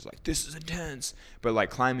 11. You're just like, this is intense. But like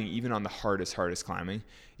climbing, even on the hardest climbing,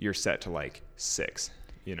 you're set to like 6.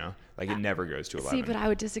 Like it never goes to 11. See, but I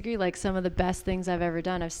would disagree. Like some of the best things I've ever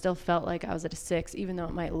done, I've still felt like I was at a 6, even though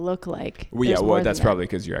it might look like. Well, that's probably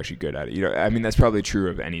because you're actually good at it. That's probably true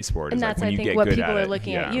of any sport. And that's, like, I think, what people are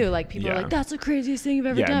looking at you. Like people are like, that's the craziest thing you've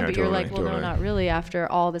ever done. But you're like, well, no, not really. After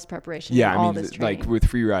all this preparation, all this training. Like with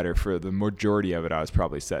freerider, for the majority of it, I was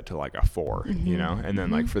probably set to like a 4. And then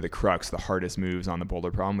like for the crux, the hardest moves on the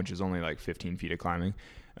boulder problem, which is only like 15 feet of climbing,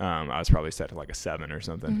 I was probably set to like a 7 or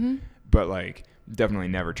something. But like definitely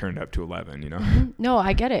never turned up to 11, No,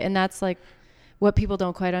 I get it. And that's like what people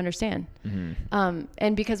don't quite understand.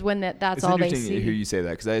 And because when that's all they see. It's interesting to hear you say that,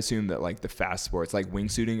 because I assume that like the fast sports, like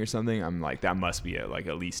wingsuiting or something, I'm like, that must be at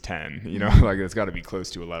least 10, like it's got to be close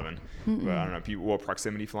to 11. But I don't know, people,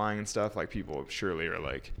 proximity flying and stuff, like people surely are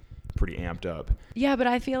like pretty amped up. Yeah, but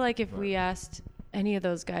I feel like if we asked any of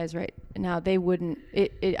those guys right now, they wouldn't,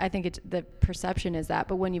 I think the perception is that,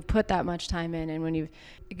 but when you've put that much time in and when you've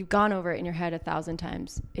gone over it in your head 1,000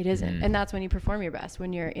 times, it isn't. And that's when you perform your best,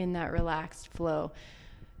 when you're in that relaxed flow,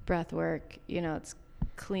 breath work, it's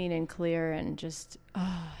clean and clear and just,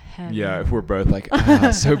 heaven. Yeah, we're both like,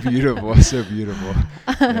 so beautiful, so beautiful.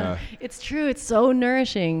 Yeah. It's true. It's so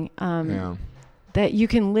nourishing that you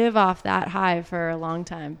can live off that high for a long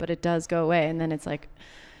time, but it does go away. And then it's like,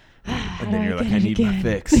 and then you're like, I need my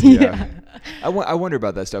fix. Yeah. I wonder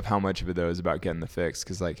about that stuff, how much of it, though, is about getting the fix.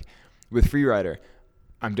 Because, like, with Freerider,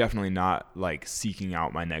 I'm definitely not, like, seeking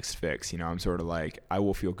out my next fix. I'm sort of like, I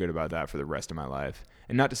will feel good about that for the rest of my life.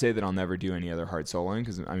 And not to say that I'll never do any other hard soloing,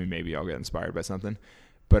 because, maybe I'll get inspired by something.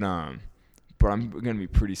 But I'm going to be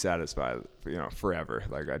pretty satisfied, forever.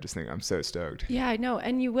 Like, I just think I'm so stoked. Yeah, I know.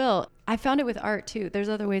 And you will. I found it with art, too. There's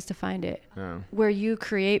other ways to find it where you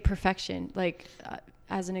create perfection. Like,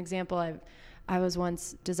 as an example, I was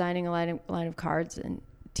once designing a line of cards and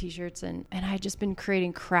T-shirts, and I had just been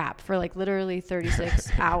creating crap for like literally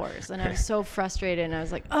 36 hours. And I was so frustrated. And I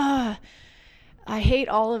was like, I hate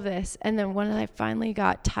all of this. And then when I finally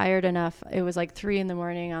got tired enough, it was like 3 a.m.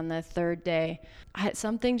 on the third day,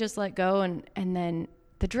 something just let go. And then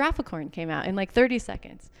the Girafficorn came out in like 30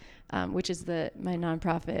 seconds, which is my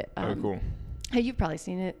nonprofit. Oh, cool. Hey, you've probably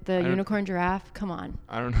seen it. The unicorn giraffe. Come on.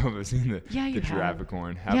 I don't know if I've seen the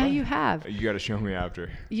Girafficorn. Yeah, you have. You got to show me after.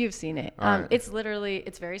 You've seen it. Right. It's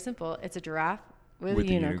very simple. It's a giraffe with a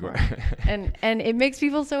unicorn. and it makes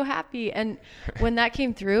people so happy. And when that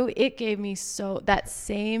came through, it gave me that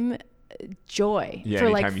same joy. For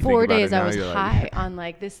like 4 days. I was high on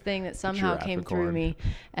like this thing that somehow came through me.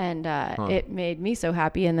 And it made me so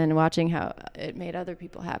happy. And then watching how it made other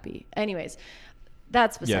people happy. Anyways,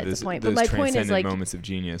 that's besides the point. But my point is like moments of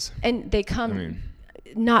genius, and they come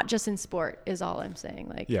not just in sport is all I'm saying.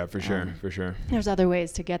 Like, yeah, for sure. There's other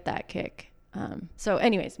ways to get that kick. So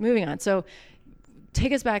anyways, moving on. So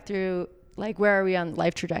take us back through, like, where are we on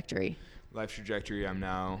life trajectory? I'm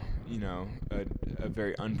now, a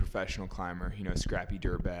very unprofessional climber, scrappy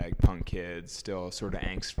dirtbag, punk kid, still sort of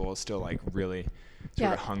angstful, still like really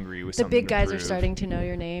sort of hungry with something to prove. The big guys are starting to know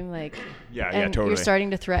your name, like, yeah, totally. You're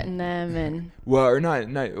starting to threaten them, and well,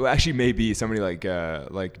 actually maybe somebody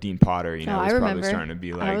like Dean Potter, was probably starting to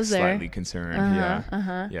be like slightly concerned.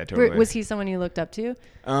 Yeah, totally. Was he someone you looked up to?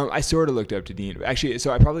 I sort of looked up to Dean. Actually,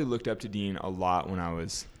 so I probably looked up to Dean a lot when I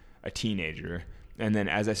was a teenager. And then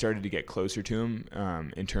as I started to get closer to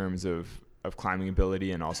him, in terms of climbing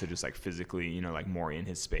ability and also just like physically, like more in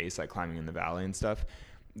his space, like climbing in the valley and stuff,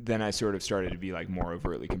 then I sort of started to be like more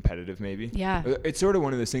overtly competitive maybe. Yeah. It's sort of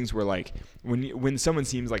one of those things where like when someone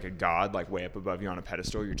seems like a god, like way up above you on a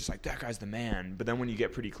pedestal, you're just like, that guy's the man. But then when you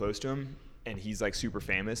get pretty close to him and he's like super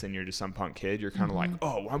famous and you're just some punk kid, you're kind of like,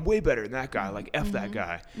 oh, I'm way better than that guy. Like F that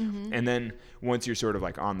guy. And then once you're sort of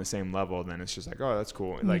like on the same level, then it's just like, oh, that's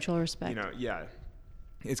cool. Mutual like, respect. Yeah.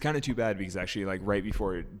 It's kind of too bad because actually, like, right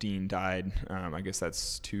before Dean died, I guess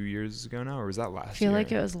that's 2 years ago now, or was that last year? I feel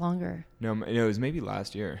like it was longer. No, it was maybe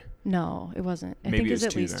last year. No, it wasn't. I think it was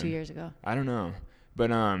at least 2 years ago. I don't know.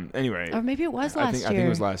 But anyway. Or maybe it was last year. I think it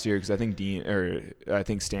was last year because I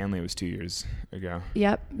think Stanley was 2 years ago.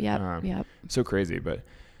 Yep. So crazy, but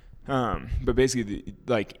basically,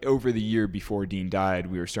 like, over the year before Dean died,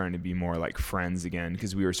 we were starting to be more like friends again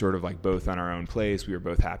because we were sort of like both on our own place. We were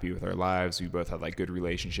both happy with our lives. We both had like good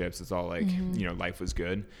relationships. It's all like, life was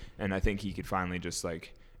good. And I think he could finally just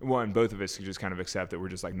like, and both of us could just kind of accept that we're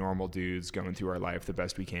just like normal dudes going through our life the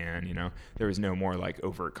best we can. There was no more like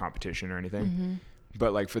overt competition or anything.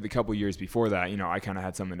 But like for the couple years before that, I kind of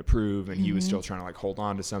had something to prove and he was still trying to like hold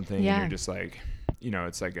on to something. Yeah. And you're just like,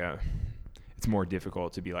 it's like it's more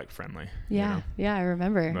difficult to be like friendly. Yeah. Yeah. I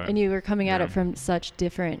remember. And you were coming at it from such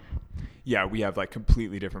different. Yeah. We have like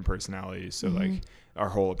completely different personalities. So like our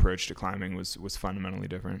whole approach to climbing was fundamentally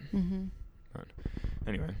different. But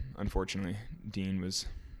anyway, unfortunately, Dean was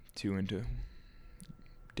too into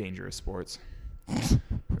dangerous sports.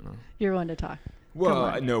 You're one to talk.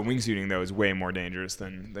 Well, no, wingsuiting though is way more dangerous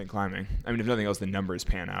than climbing. I mean, if nothing else, the numbers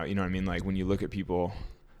pan out. You know what I mean? Like when you look at people,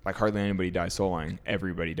 like hardly anybody dies soloing.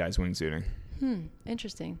 Everybody dies wingsuiting.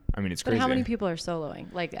 Interesting. I mean, it's crazy. But how many people are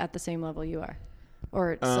soloing, like at the same level you are?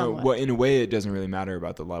 Or somewhat? Well, in a way, it doesn't really matter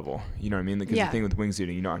about the level. You know what I mean? Because the thing with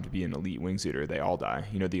wingsuiting, you don't have to be an elite wingsuiter. They all die.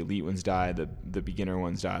 The elite ones die. The beginner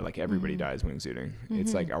ones die. Like everybody dies wingsuiting.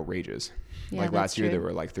 It's like outrageous. Yeah, like last year, there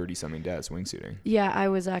were like 30-something deaths wingsuiting. Yeah, I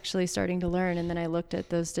was actually starting to learn, and then I looked at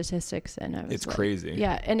those statistics, and I was it's crazy.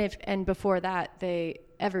 Yeah, and before that,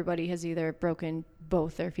 everybody has either broken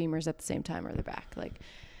both their femurs at the same time or their back. Like,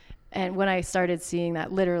 And when I started seeing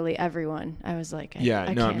that, literally everyone, I was like,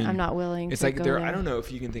 I'm not willing it's to like go there. I don't know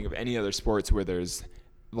if you can think of any other sports where there's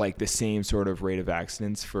like the same sort of rate of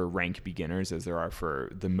accidents for rank beginners as there are for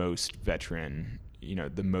the most veteran,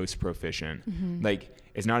 the most proficient. Like,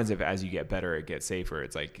 it's not as if as you get better, it gets safer.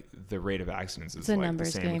 It's like the rate of accidents is like the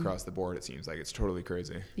same across the board. It seems like it's totally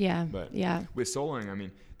crazy. Yeah. But with soloing, I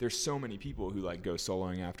mean, there's so many people who like go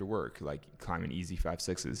soloing after work, like climbing easy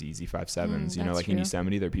 5.6s, easy 5.7s, like true. in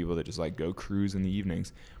Yosemite, there are people that just like go cruise in the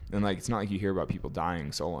evenings. And like, it's not like you hear about people dying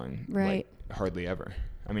soloing, right? Like, hardly ever.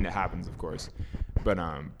 I mean, it happens, of course, but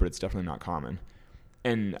it's definitely not common.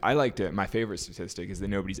 And I liked it. My favorite statistic is that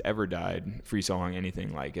nobody's ever died free soloing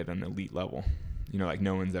anything like at an elite level. Like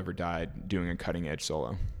no one's ever died doing a cutting edge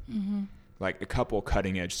solo. Like a couple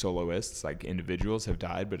cutting edge soloists, like individuals, have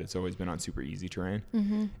died, but it's always been on super easy terrain.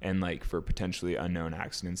 And like for potentially unknown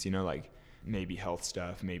accidents, like maybe health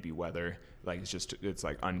stuff, maybe weather, like it's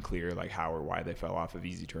like unclear like how or why they fell off of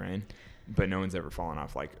easy terrain, but no one's ever fallen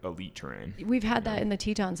off like elite terrain. We've had that in the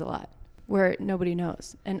Tetons a lot where nobody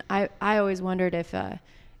knows. And I always wondered if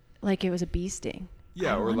like it was a bee sting.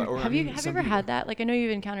 Yeah. Or have you ever had that? Like, I know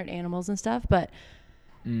you've encountered animals and stuff, but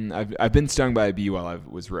I've been stung by a bee while I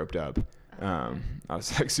was roped up. I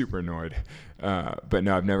was like super annoyed. But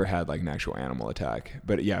no, I've never had like an actual animal attack,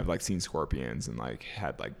 but yeah, I've like seen scorpions and like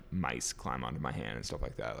had like mice climb onto my hand and stuff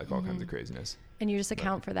like that. Like all kinds of craziness. And you just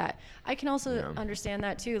account for that. I can also understand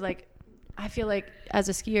that too. Like, I feel like as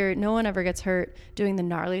a skier, no one ever gets hurt doing the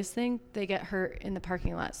gnarliest thing. They get hurt in the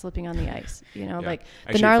parking lot, slipping on the ice. Like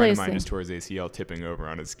actually, the gnarliest a friend of mine thing. just tore his ACL tipping over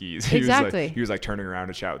on his skis. Exactly. He was like turning around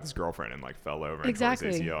to chat with his girlfriend and like fell over and tore his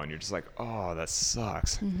ACL. And you're just like, oh, that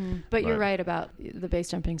sucks. But you're right about the base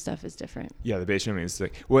jumping stuff is different. Yeah, the base jumping is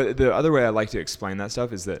like, well, the other way I like to explain that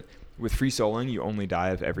stuff is that with free soloing, you only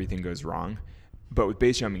die if everything goes wrong. But with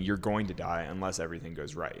base jumping, you're going to die unless everything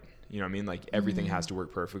goes right. You know what I mean? Like everything has to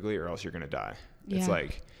work perfectly or else you're going to die. Yeah. It's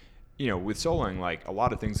like, with soloing, like a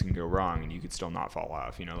lot of things can go wrong and you could still not fall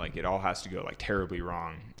off. Like it all has to go like terribly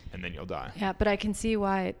wrong and then you'll die. Yeah, but I can see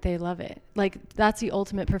why they love it. Like that's the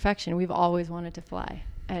ultimate perfection. We've always wanted to fly.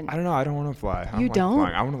 And I don't know. I don't want to fly. You don't?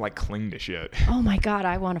 Flying. I want to like cling to shit. Oh my God,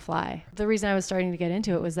 I want to fly. The reason I was starting to get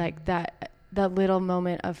into it was like that little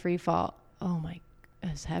moment of free fall. Oh my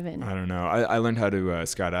It's heaven. I don't know. I learned how to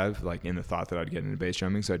skydive like in the thought that I'd get into base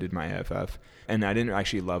jumping. So I did my AFF and I didn't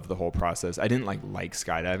actually love the whole process. I didn't like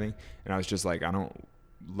skydiving and I was just like, I don't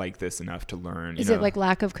like this enough to learn. Is it like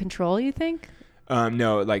lack of control, you think?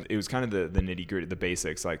 No, like it was kind of the nitty gritty, the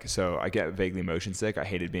basics. Like, so I get vaguely motion sick. I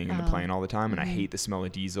hated being in the plane all the time and I hate the smell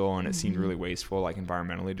of diesel and it seemed really wasteful, like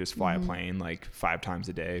environmentally, to just fly a plane like 5 times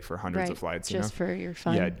a day for hundreds of flights, just for your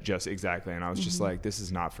fun. Yeah, just exactly. And I was just like, this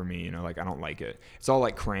is not for me, like I don't like it. It's all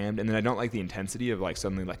like crammed. And then I don't like the intensity of like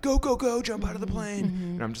suddenly like, go, jump out of the plane.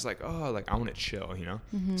 And I'm just like, oh, like I want to chill,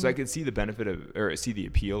 So I could see the benefit see the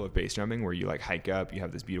appeal of base jumping where you like hike up, you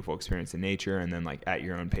have this beautiful experience in nature. And then like at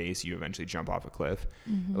your own pace, you eventually jump off a cliff.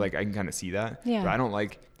 Like I can kind of see that, but I don't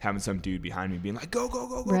like having some dude behind me being like go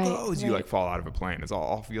as you like fall out of a plane. It's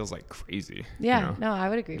all feels like crazy. No, I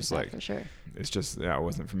would agree with that like, for sure. It's just it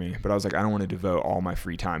wasn't for me. But I was like, I don't want to devote all my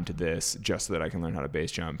free time to this just so that I can learn how to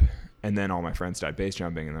base jump. And then all my friends started base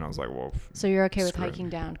jumping, and then I was like, well. So you're okay with hiking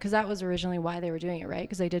down because that was originally why they were doing it, right?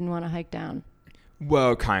 Because they didn't want to hike down.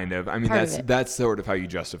 Well, kind of. I mean, that's sort of how you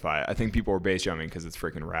justify it. I think people were base jumping because it's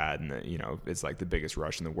freaking rad and that, it's like the biggest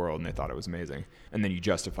rush in the world and they thought it was amazing. And then you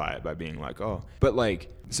justify it by being like, oh. But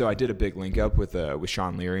like, so I did a big link up with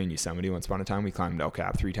Sean Leary in Yosemite once upon a time. We climbed El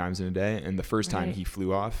Cap 3 times in a day. And the first time he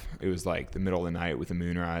flew off, it was like the middle of the night with the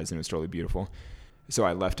moon rise and it was totally beautiful. So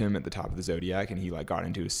I left him at the top of the Zodiac and he like got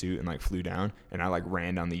into his suit and like flew down and I like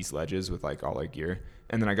ran down these ledges with like all our gear.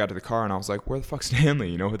 And then I got to the car and I was like, where the fuck's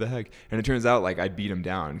Stanley? What the heck? And it turns out like I beat him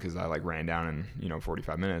down because I like ran down in,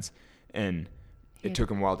 45 minutes. And it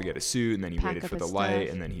took him a while to get his suit and then he waited for the light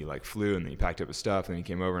and then he like flew and then he packed up his stuff and then he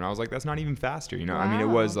came over and I was like, that's not even faster. Wow. I mean, it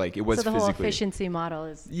was so physically. The whole efficiency model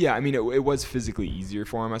is. Yeah. I mean, it was physically easier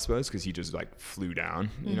for him, I suppose, because he just like flew down,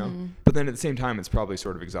 But then at the same time, it's probably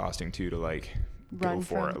sort of exhausting too to like go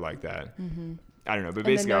for it like that. I don't know, but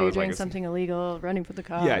basically, I was doing something illegal, running for the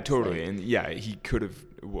cops. Yeah, totally, and yeah, he could have.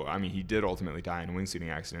 Well, I mean, he did ultimately die in a wingsuiting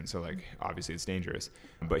accident, so like obviously it's dangerous.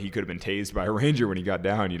 But he could have been tased by a ranger when he got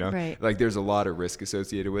down. Right. Like there's a lot of risk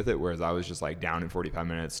associated with it. Whereas I was just like down in 45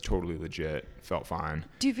 minutes, totally legit, felt fine.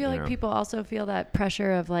 Do you feel like people also feel that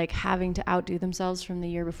pressure of like having to outdo themselves from the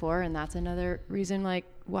year before, and that's another reason like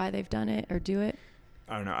why they've done it or do it?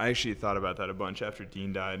 I don't know. I actually thought about that a bunch after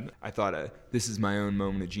Dean died. I thought, this is my own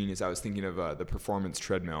moment of genius. I was thinking of the performance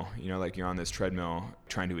treadmill. Like you're on this treadmill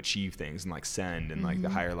trying to achieve things and like send and like the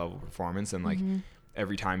higher level performance. And like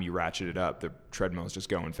every time you ratchet it up, the treadmill is just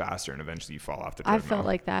going faster, and eventually you fall off the treadmill. I felt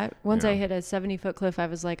like that. Once I hit a 70-foot cliff, I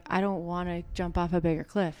was like, I don't want to jump off a bigger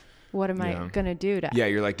cliff. What am I going to do? Yeah,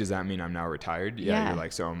 you're like, does that mean I'm now retired? Yeah, you're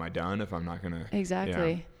like, so am I done if I'm not going to?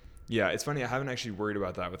 Exactly. Yeah, it's funny. I haven't actually worried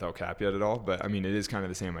about that with El Cap yet at all. But, I mean, it is kind of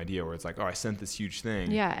the same idea where it's like, oh, I sent this huge thing.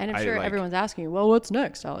 Yeah, and I'm sure everyone's asking you, well, what's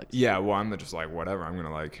next, Alex? Yeah, well, I'm just like, whatever. I'm going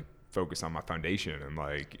to, like, focus on my foundation and,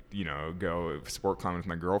 like, you know, go sport climb with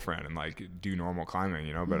my girlfriend and, like, do normal climbing,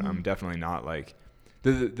 you know. But I'm definitely not, like...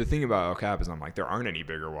 The thing about El Cap is I'm like, there aren't any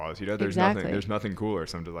bigger walls. You know, there's nothing cooler.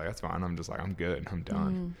 So I'm just like, that's fine. I'm just like, I'm good. I'm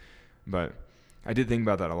done. But I did think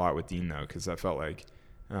about that a lot with Dean, though, because I felt like...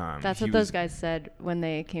 That's what those guys said when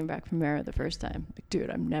they came back from Mara the first time. Like, dude,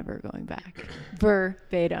 I'm never going back.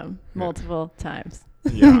 Verbatim, multiple times.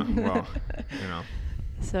 Yeah, well, you know.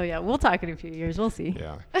 So, yeah, we'll talk in a few years. We'll see.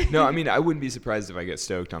 Yeah. No, I mean, I wouldn't be surprised if I get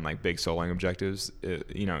stoked on, like, big soloing objectives,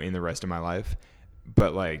 you know, in the rest of my life.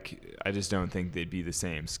 But, like, I just don't think they'd be the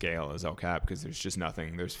same scale as El Cap because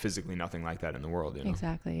there's physically nothing like that in the world, you know?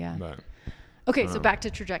 Exactly, yeah. But, okay, so back to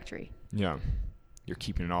trajectory. Yeah. You're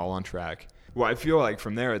keeping it all on track. Well, I feel like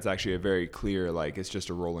from there, it's actually a very clear, like, it's just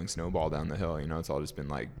a rolling snowball down the hill. You know, it's all just been,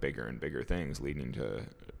 like, bigger and bigger things leading to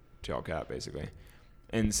El Cap, basically.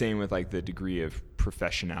 And same with, like, the degree of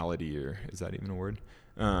professionality, or is that even a word?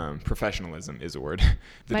 Professionalism is a word.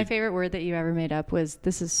 My favorite word that you ever made up was,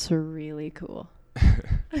 this is surreally cool.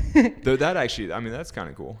 Though that actually, I mean, that's kind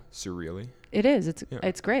of cool. Surreally. It is.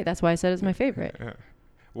 It's great. That's why I said it's my favorite. Yeah.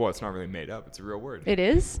 Well, it's not really made up. It's a real word. It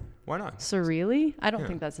is? Why not? Surreally? I don't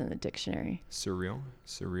think that's in the dictionary. Surreal?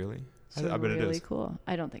 Surreally? I bet it is. Really cool.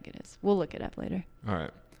 I don't think it is. We'll look it up later. All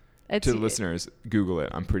right. To the listeners, Google it.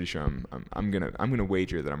 I'm pretty sure I'm gonna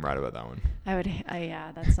wager that I'm right about that one.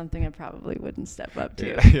 Yeah, that's something I probably wouldn't step up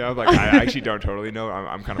to. Yeah, I'm like, I actually don't totally know.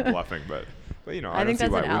 I'm kind of bluffing, but you know, I think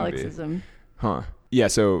that's an Alexism. Huh. Yeah,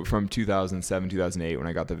 so from 2007, 2008, when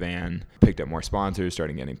I got the van, picked up more sponsors,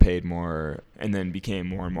 started getting paid more, and then became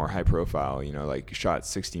more and more high profile, you know, like shot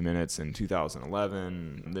 60 Minutes in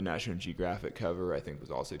 2011. The National Geographic cover, I think, was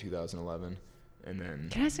also 2011. And then...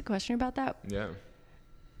 Can I ask a question about that? Yeah.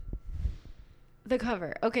 The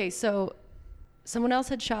cover. Okay, so someone else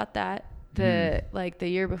had shot that the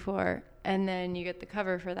year before, and then you get the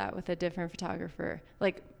cover for that with a different photographer.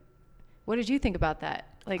 Like, what did you think about that?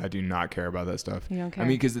 Like, I do not care about that stuff. You don't care? I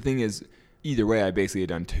mean, because the thing is, either way, I basically had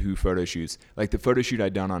done 2 photo shoots. Like the photo shoot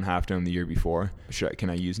I'd done on Half Dome the year before.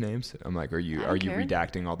 Can I use names? I'm like, are you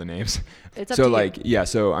redacting all the names? It's up to you. Yeah.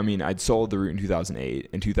 So I mean, I'd sold the route in 2008.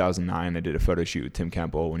 In 2009, I did a photo shoot with Tim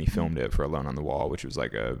Kemple when he filmed it for Alone on the Wall, which was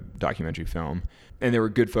like a documentary film. And there were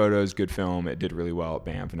good photos, good film. It did really well at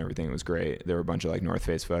Banff and everything. It was great. There were a bunch of like North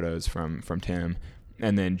Face photos from Tim.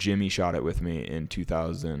 And then Jimmy shot it with me in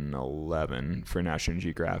 2011 for National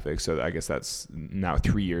Geographic. So I guess that's now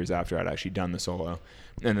 3 years after I'd actually done the solo.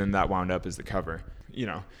 And then that wound up as the cover. You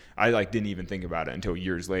know, I like didn't even think about it until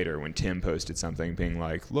years later when Tim posted something being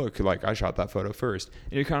like, look, like I shot that photo first.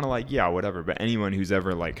 And you're kind of like, yeah, whatever. But anyone who's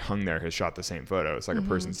ever like hung there has shot the same photo. It's like a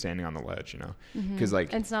person standing on the ledge, you know, because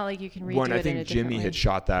like, and it's not like you can redo it I think in a Jimmy way. Had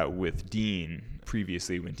shot that with Dean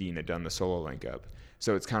previously when Dean had done the solo link up.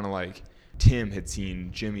 So it's kind of like, Tim had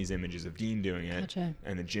seen Jimmy's images of Dean doing it, gotcha.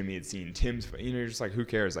 And then Jimmy had seen Tim's. You know, you're just like, who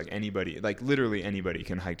cares? Like anybody, like literally anybody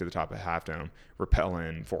can hike to the top of Half Dome, rappel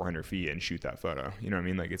in 400 feet, and shoot that photo. You know what I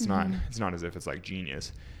mean? Like it's not as if it's like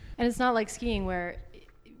genius. And it's not like skiing where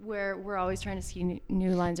we're always trying to ski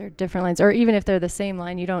new lines or different lines, or even if they're the same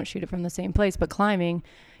line, you don't shoot it from the same place. But climbing,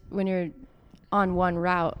 when you're on one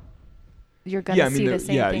route, you're going to see the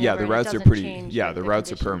same thing. Yeah, the routes are pretty, the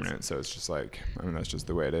routes are permanent. So it's just like, I mean, that's just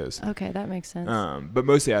the way it is. Okay, that makes sense. But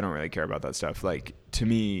mostly I don't really care about that stuff. Like to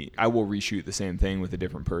me, I will reshoot the same thing with a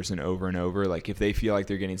different person over and over. Like if they feel like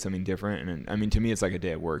they're getting something different. And I mean, to me, it's like a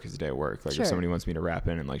day at work is a day at work. Like if somebody wants me to wrap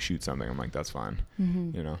in and like shoot something, I'm like, that's fine.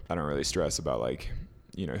 You know, I don't really stress about like,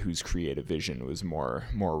 you know, whose creative vision was more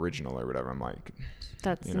original or whatever. I'm like,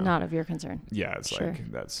 that's not of your concern. Yeah. It's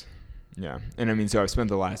like, that's, yeah. And I mean, so I've spent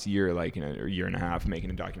the last year, like, you know, or year and a half making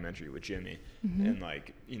a documentary with Jimmy and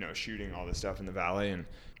like, you know, shooting all this stuff in the valley. And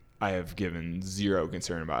I have given zero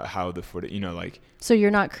concern about how the footage, you know, like. So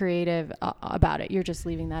you're not creative about it. You're just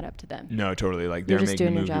leaving that up to them. No, totally. Like they're making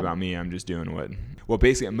a movie about me. I'm just doing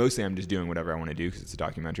mostly I'm just doing whatever I want to do because it's a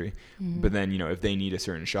documentary. But then, you know, if they need a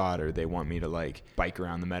certain shot or they want me to like bike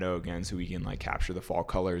around the meadow again so we can like capture the fall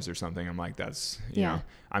colors or something, I'm like, that's, you know,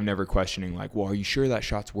 I'm never questioning like, well, are you sure that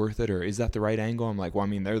shot's worth it? Or is that the right angle? I'm like, well, I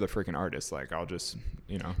mean, they're the freaking artists. Like I'll just,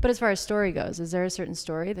 you know. But as far as story goes, is there a certain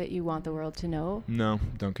story that you want the world to know? No,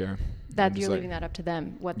 don't care. That you're leaving that up to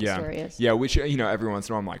them, what the story is. Yeah, which, you know, every once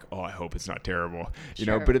in a while I'm like, oh, I hope it's not terrible, you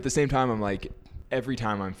know, but at the same time I'm like, every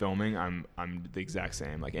time I'm filming, I'm the exact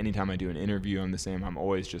same. Like anytime I do an interview, I'm the same. I'm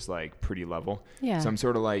always just like pretty level. Yeah. So I'm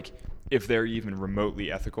sort of like, if they're even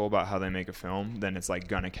remotely ethical about how they make a film, then it's like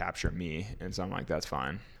gonna capture me. And so I'm like, that's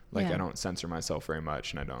fine. Like I don't censor myself very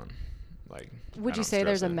much, and I don't like. Would you say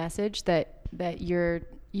there's a message that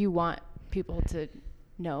you want people to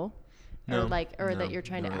know? No, that you're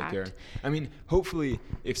trying to act? Care. I mean, hopefully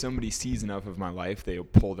if somebody sees enough of my life, they'll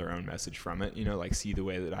pull their own message from it, like see the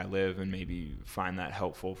way that I live and maybe find that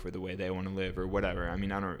helpful for the way they want to live or whatever. I mean,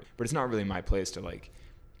 but it's not really my place to like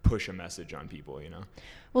push a message on people, Well,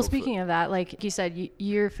 hopefully. Speaking of that, like you said,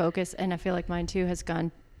 your focus, and I feel like mine too, has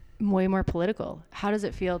gone way more political. How does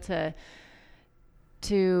it feel to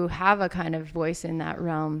have a kind of voice in that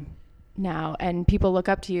realm now, and people look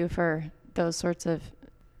up to you for those sorts of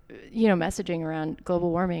messaging around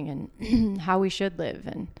global warming and how we should live?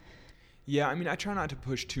 And yeah, I mean, I try not to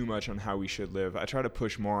push too much on how we should live. I try to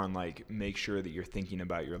push more on like make sure that you're thinking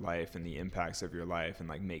about your life and the impacts of your life and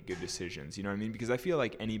like make good decisions. You know what I mean? Because I feel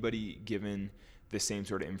like anybody given the same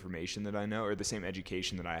sort of information that I know or the same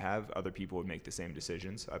education that I have, other people would make the same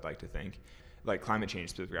decisions, I'd like to think. Like climate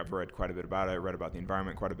change specifically, I've read quite a bit about it. I read about the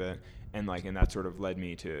environment quite a bit, and that sort of led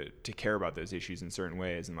me to care about those issues in certain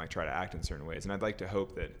ways and like try to act in certain ways. And I'd like to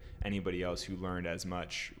hope that anybody else who learned as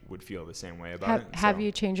much would feel the same way about it. Have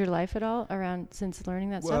you changed your life at all since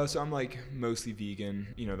learning that stuff? Well, so I'm like mostly vegan.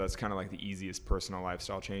 That's kind of like the easiest personal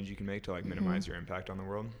lifestyle change you can make to like minimize your impact on the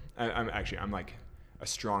world. I'm like a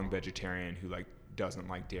strong vegetarian who like doesn't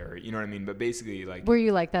like dairy, you know what I mean? But basically, like, were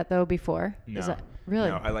you like that though before? No, really?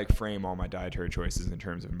 No, I like frame all my dietary choices in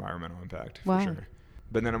terms of environmental impact. Wow. For sure.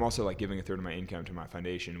 But then I'm also like giving a third of my income to my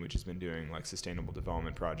foundation, which has been doing like sustainable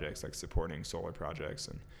development projects, like supporting solar projects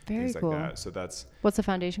and things like that. So what's the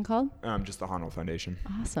foundation called? Just the Honnold Foundation.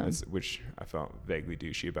 Awesome. Which I felt vaguely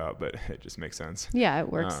douchey about, but it just makes sense. Yeah,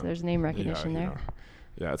 it works. There's name recognition there.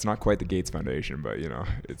 Yeah, it's not quite the Gates Foundation, but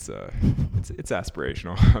it's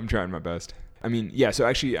aspirational. I'm trying my best. I mean, yeah, so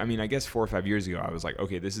actually, I guess 4 or 5 years ago, I was like,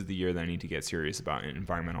 okay, this is the year that I need to get serious about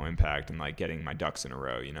environmental impact and like getting my ducks in a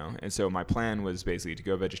row, And so my plan was basically to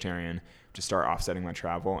go vegetarian, to start offsetting my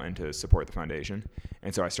travel and to support the foundation.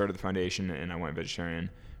 And so I started the foundation and I went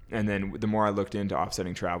vegetarian. And then the more I looked into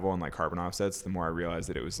offsetting travel and like carbon offsets, the more I realized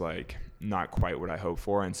that it was like not quite what I hoped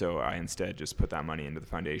for. And so I instead just put that money into the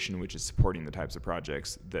foundation, which is supporting the types of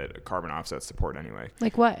projects that carbon offsets support anyway.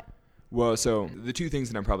 Like what? Well, so the two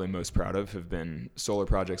things that I'm probably most proud of have been solar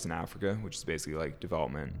projects in Africa, which is basically like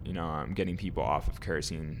development, getting people off of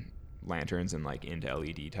kerosene lanterns and like into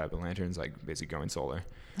LED type of lanterns, like basically going solar.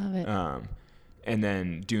 Love it. And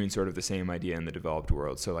then doing sort of the same idea in the developed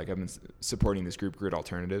world. So like I've been supporting this group, Grid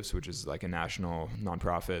Alternatives, which is like a national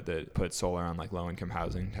nonprofit that puts solar on like low income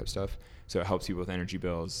housing type stuff. So it helps people with energy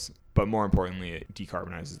bills, but more importantly, it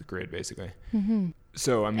decarbonizes the grid basically. Mm-hmm.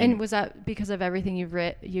 So and was that because of everything you've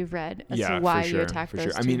read as to why you attacked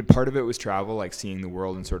those? I mean, part of it was travel, like seeing the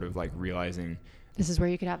world and sort of like realizing this is where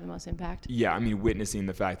you could have the most impact. Yeah, I mean, witnessing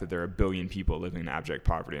the fact that there are 1 billion people living in abject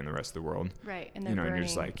poverty in the rest of the world. Right, and they're and you're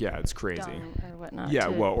just like, yeah, it's crazy. Or whatnot. Yeah,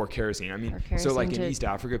 or kerosene. I mean, so like in East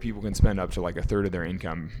Africa, people can spend up to like a third of their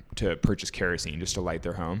income to purchase kerosene just to light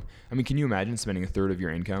their home. I mean, can you imagine spending a third of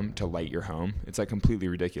your income to light your home? It's like completely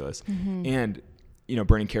ridiculous. Mm-hmm. And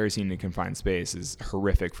burning kerosene in a confined space is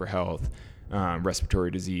horrific for health.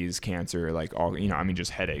 Respiratory disease, cancer, like all,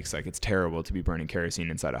 just headaches. Like it's terrible to be burning kerosene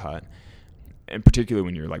inside a hut. And particularly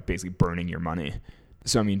when you're like basically burning your money.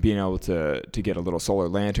 So, I mean, being able to get a little solar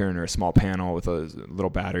lantern or a small panel with a little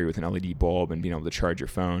battery with an LED bulb and being able to charge your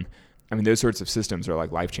phone. I mean, those sorts of systems are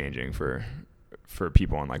like life-changing for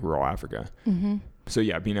people in like rural Africa. Mm-hmm. So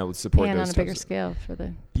yeah, being able to support those on a bigger scale for the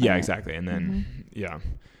planet. Yeah, exactly. And then, yeah.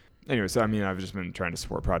 Anyway, so I mean, I've just been trying to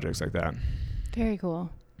support projects like that. Very cool.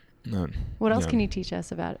 What else can you teach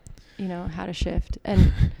us about, how to shift?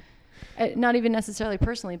 And not even necessarily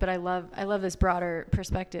personally, but I love this broader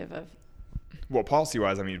perspective of. Well,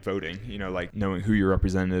 policy-wise, I mean, voting, like knowing who your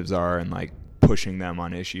representatives are and like pushing them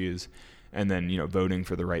on issues and then, voting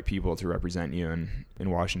for the right people to represent you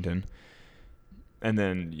in Washington. And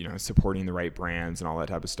then, supporting the right brands and all that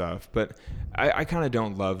type of stuff. But I kind of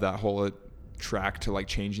don't love that whole track to like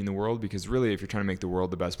changing the world, because really if you're trying to make the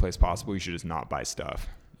world the best place possible, you should just not buy stuff.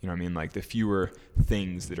 You know what I mean? Like the fewer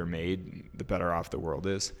things that are made, the better off the world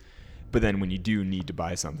is. But then when you do need to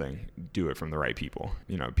buy something, do it from the right people,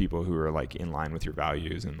 people who are like in line with your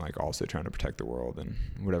values and like also trying to protect the world in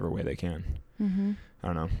whatever way they can. Mm-hmm. I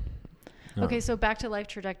don't know. Okay, so back to life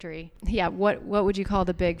trajectory. Yeah, what would you call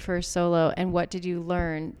the big first solo, and what did you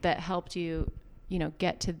learn that helped you,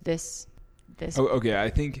 get to this? Oh, okay, I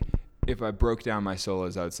think if I broke down my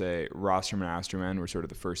solos, I would say Rostrum and Astroman were sort of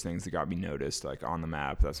the first things that got me noticed, like on the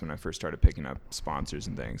map. That's when I first started picking up sponsors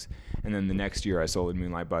and things. And then the next year I soloed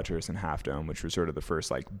Moonlight Buttress and Half Dome, which was sort of the first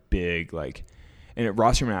like big like. And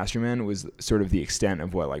Rostrum and Astroman was sort of the extent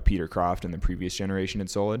of what like Peter Croft and the previous generation had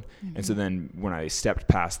soloed. Mm-hmm. And so then when I stepped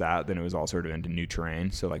past that, then it was all sort of into new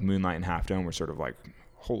terrain. So like Moonlight and Half Dome were sort of like,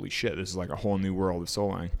 holy shit, this is like a whole new world of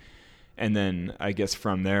soloing. And then I guess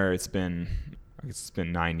from there it's been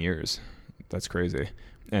 9 years. That's crazy.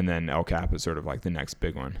 And then El Cap is sort of like the next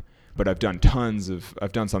big one. But I've done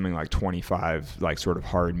something like 25 like sort of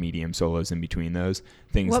hard medium solos in between those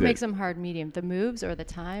things. What makes them hard medium? The moves or the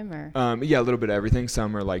time or? Yeah, a little bit of everything.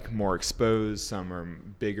 Some are like more exposed, some are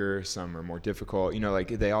bigger, some are more difficult. You know, like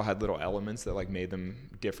they all had little elements that like made them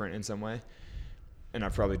different in some way. And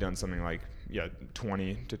I've probably done something like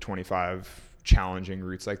 20 to 25 challenging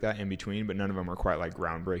routes like that in between, but none of them are quite like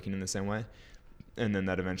groundbreaking in the same way. And then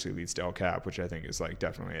that eventually leads to El Cap, which I think is like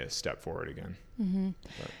definitely a step forward again. Mm-hmm.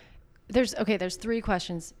 There's 3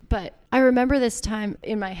 questions, but I remember this time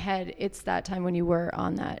in my head. It's that time when you were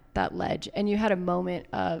on that ledge and you had a moment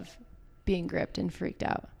of being gripped and freaked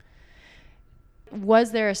out.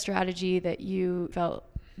 Was there a strategy that you felt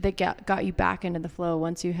that got you back into the flow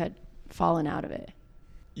once you had fallen out of it?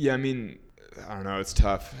 Yeah, I mean, I don't know. It's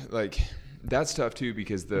tough. Like, that's tough too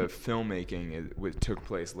because the filmmaking took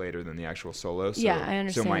place later than the actual solo. So, yeah, I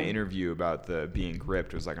understand. So my interview about the being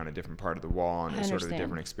gripped was like on a different part of the wall and it's sort of a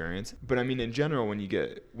different experience. But I mean, in general,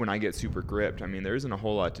 when I get super gripped, I mean, there isn't a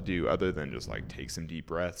whole lot to do other than just like take some deep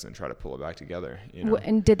breaths and try to pull it back together. You know?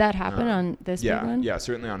 And did that happen on this big one? Yeah,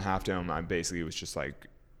 certainly on Half Dome. I basically was just like,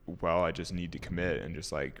 well, I just need to commit and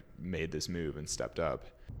just like made this move and stepped up.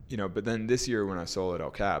 You know, but then this year when I soloed El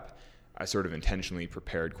Cap, I sort of intentionally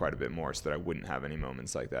prepared quite a bit more so that I wouldn't have any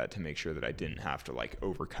moments like that, to make sure that I didn't have to like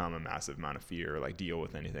overcome a massive amount of fear or like deal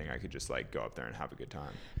with anything. I could just like go up there and have a good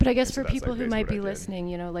time. But I guess for people who might be listening,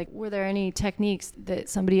 you know, like were there any techniques that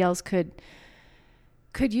somebody else could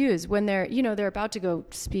use when they're about to go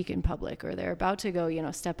speak in public or they're about to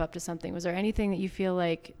go, step up to something? Was there anything that you feel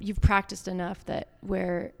like you've practiced enough that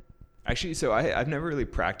where... Actually, so I've never really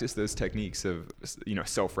practiced those techniques of,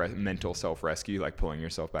 mental self-rescue, like pulling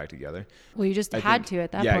yourself back together. Well, you just had to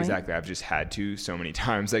at that point. Yeah, exactly. I've just had to so many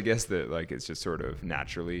times, I guess, that like it's just sort of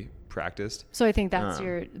naturally practiced. So I think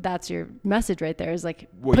that's your message right there is like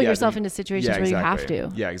put yourself into situations where you have to.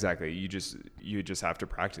 Yeah, exactly. You just have to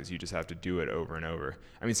practice. You just have to do it over and over.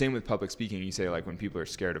 I mean, same with public speaking. You say like when people are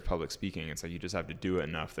scared of public speaking, it's like you just have to do it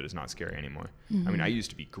enough that it's not scary anymore. Mm-hmm. I mean, I used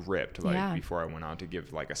to be gripped before I went on to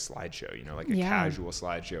give like a slideshow, like a casual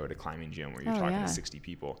slideshow at a climbing gym where you're talking to 60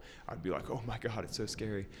 people. I'd be like, oh my God, it's so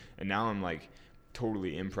scary. And now I'm like,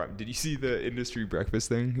 totally improv. Did you see the industry breakfast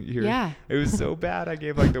thing here? Yeah. It was so bad. I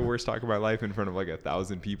gave like the worst talk of my life in front of like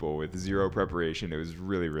 1,000 people with zero preparation. It was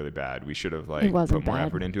really, really bad. We should have like put more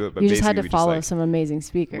effort into it. But you just had to follow some amazing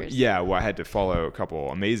speakers. Yeah. Well, I had to follow a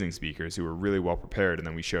couple amazing speakers who were really well prepared. And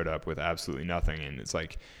then we showed up with absolutely nothing. And it's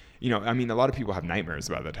like, I mean, a lot of people have nightmares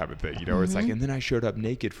about that type of thing, where it's like, and then I showed up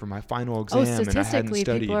naked for my final exam and I hadn't studied.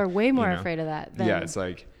 Statistically, people are way more afraid of that. Yeah. It's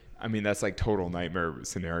like, I mean, that's like total nightmare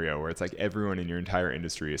scenario where it's like everyone in your entire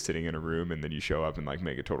industry is sitting in a room and then you show up and like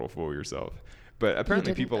make a total fool of yourself. But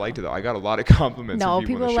apparently people liked it though. I got a lot of compliments from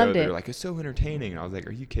people on the show. They were like, it's so entertaining. And I was like,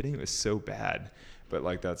 are you kidding? It was so bad. But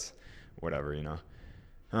like, that's whatever,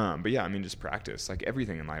 But yeah, I mean, just practice. Like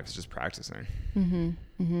everything in life is just practicing. Mm-hmm.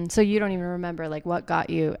 Mm-hmm. So you don't even remember like what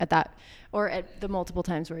got you at that or at the multiple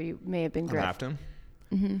times where you may have been gripped? Half Dome?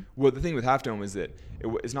 Mm-hmm. Well, the thing with Half Dome is that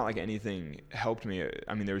it's not like anything helped me.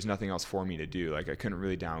 I mean, there was nothing else for me to do. Like I couldn't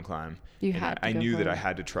really down climb. I knew that I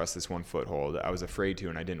had to trust this one foothold. I was afraid to,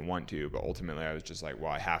 and I didn't want to, but ultimately I was just like,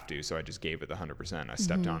 well, I have to. So I just gave it the 100%. I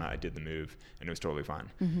stepped on it. I did the move and it was totally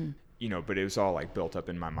fine. Mm-hmm. But it was all like built up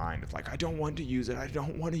in my mind of like, I don't want to use it. I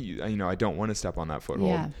don't want to use, I don't want to step on that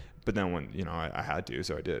foothold. Yeah. But then when, I had to,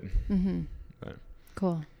 so I did. Mm-hmm. But,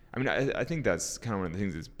 cool. I mean, I think that's kind of one of the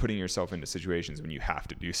things is putting yourself into situations when you have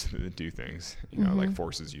to do things, like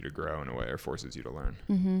forces you to grow in a way or forces you to learn.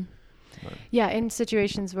 Mm-hmm. Yeah. In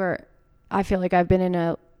situations where I feel like I've been in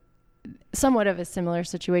a somewhat of a similar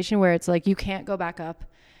situation where it's like, you can't go back up.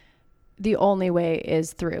 The only way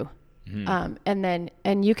is through. Mm-hmm.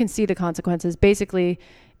 And you can see the consequences. Basically,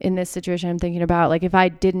 in this situation, I'm thinking about like if I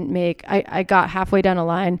didn't I got halfway down a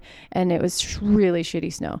line and it was really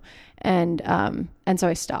shitty snow, and so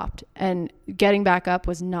I stopped. And getting back up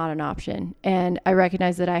was not an option. And I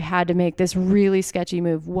recognized that I had to make this really sketchy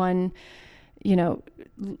move. One, the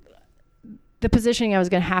positioning I was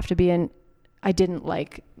going to have to be in, I didn't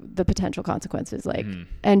like the potential consequences. Like,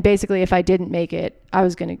 and basically if I didn't make it, I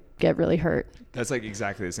was going to get really hurt. That's like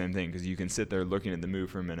exactly the same thing, because you can sit there looking at the move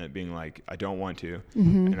for a minute being like, I don't want to,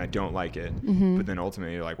 and I don't like it, but then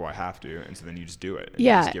ultimately you're like, well, I have to, and so then you just do it, and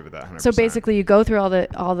you just give it that 100%. So basically you go through all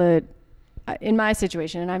the in my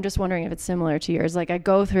situation, and I'm just wondering if it's similar to yours, like I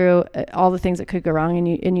go through all the things that could go wrong,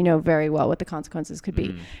 and you know very well what the consequences could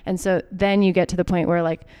be, and so then you get to the point where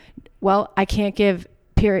like, well, I can't give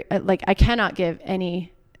I cannot give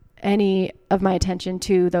any of my attention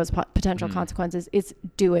to those potential consequences. It's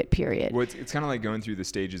do it, period. Well, it's kind of like going through the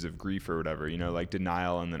stages of grief or whatever, you know, like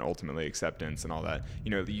denial and then ultimately acceptance and all that.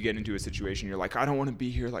 You know, you get into a situation, you're like, I don't want to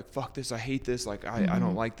be here. Like, fuck this. I hate this. Like, I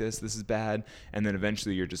don't like this. This is bad. And then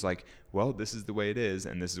eventually you're just like, well, this is the way it is,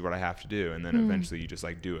 and this is what I have to do. And then eventually you just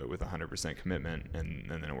like do it with 100% commitment, and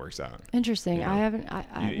then it works out. Interesting. You know? I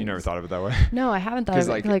haven't. You never thought of it that way? No, I haven't thought of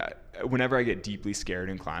it. Like whenever I get deeply scared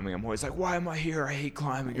in climbing, I'm always like, why am I here? I hate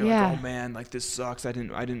climbing. You're like, oh man, like this sucks. I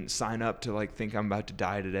didn't sign up to like think I'm about to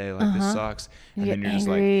die today. Like this sucks. And then you're just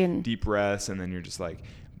like deep breaths, and then you're just like,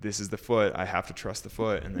 this is the foot. I have to trust the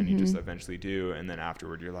foot. And then you just eventually do. And then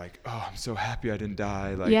afterward, you're like, oh, I'm so happy I didn't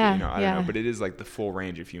die. Like, I don't know. But it is like the full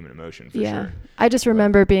range of human emotion for sure. I just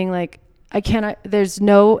remember being like, there's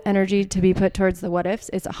no energy to be put towards the what ifs.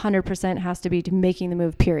 It's 100% has to be to making the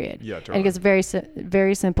move, period. Yeah, totally. And it gets very,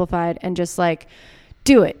 very simplified, and just like,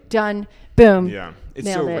 do it, done, boom. Yeah.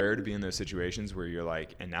 It's so rare to be in those situations where you're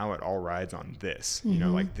like, and now it all rides on this, you know,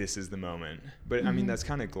 like this is the moment. But I mean, that's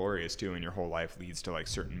kind of glorious too. And your whole life leads to like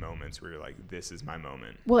certain moments where you're like, this is my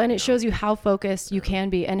moment. Well, and it shows you how focused you can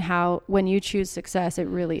be, and how when you choose success, it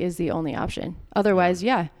really is the only option. Otherwise,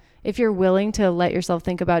 if you're willing to let yourself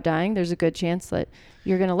think about dying, there's a good chance that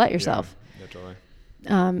you're going to let yourself. Yeah,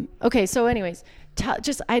 totally. Okay. So anyways,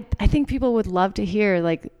 I think people would love to hear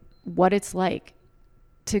like what it's like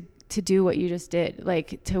to do what you just did,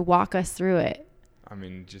 like to walk us through it. I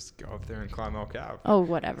mean, just go up there and climb El Cap. Oh,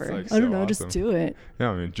 whatever. Like I don't know. Awesome. Just do it.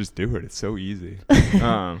 Yeah, I mean, just do it. It's so easy.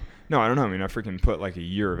 No, I don't know. I mean, I freaking put like a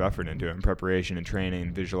year of effort into it, in preparation and training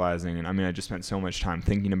and visualizing. And I mean, I just spent so much time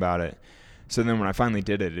thinking about it. So then when I finally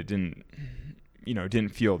did it, it didn't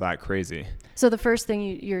feel that crazy. So the first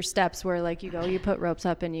thing, your steps were like, you put ropes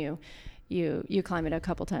up, and you climb it a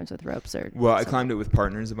couple times with ropes, or well, I climbed it with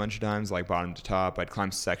partners a bunch of times, like bottom to top. I'd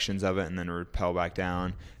climb sections of it and then rappel back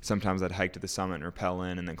down. Sometimes I'd hike to the summit and rappel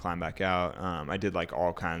in and then climb back out. I did like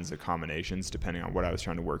all kinds of combinations depending on what I was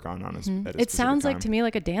trying to work on it sounds like to me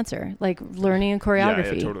like a dancer, like learning a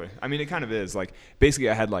choreography. Yeah, totally. I mean, it kind of is. Like basically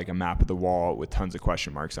I had like a map of the wall with tons of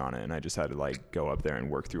question marks on it, and I just had to like go up there and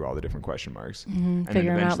work through all the different question marks. And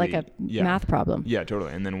figuring out like a math problem. Yeah,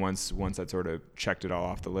 totally. And then once I'd sort of checked it all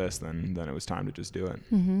off the list, then it was time to just do it.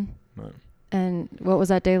 But. And what was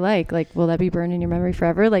that day like? Like, will that be burned in your memory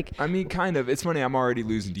forever? Like, I mean, kind of. It's funny. I'm already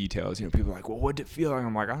losing details. You know, people are like, well, what did it feel like?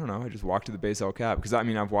 I'm like, I don't know. I just walked to the base of El Cap. Because, I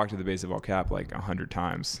mean, I've walked to the base of El Cap like 100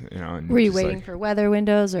 times, you know. And were you waiting for weather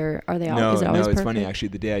windows, or are they always No, it's perfect? funny. Actually,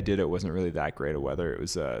 the day I did it wasn't really that great of weather. It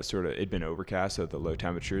was it'd been overcast, so the low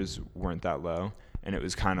temperatures weren't that low. And it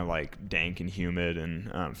was kind of like dank and humid,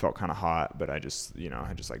 and felt kind of hot. But I just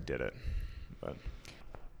like did it. But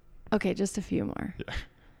okay, just a few more. Yeah.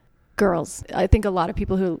 Girls, I think a lot of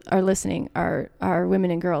people who are listening are women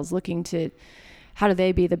and girls looking to, how do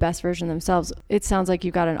they be the best version of themselves? It sounds like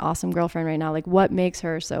you've got an awesome girlfriend right now. Like, what makes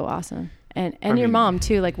her so awesome? And your mom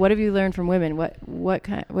too. Like, what have you learned from women? What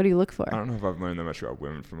do you look for? I don't know if I've learned that much about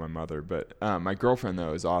women from my mother, but my girlfriend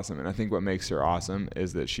though is awesome. And I think what makes her awesome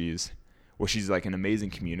is that she's like an amazing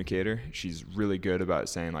communicator. She's really good about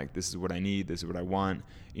saying like, this is what I need. This is what I want.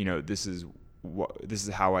 You know, this is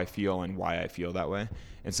how I feel and why I feel that way.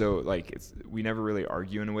 And so like we never really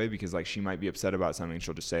argue in a way, because like she might be upset about something,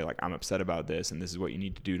 she'll just say like, I'm upset about this and this is what you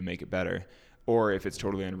need to do to make it better. Or if it's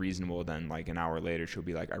totally unreasonable, then like an hour later she'll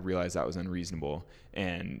be like, I realized that was unreasonable,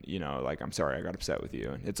 and you know, like, I'm sorry I got upset with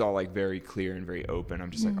you. And it's all like very clear and very open.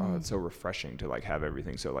 I'm just like, oh, it's so refreshing to like have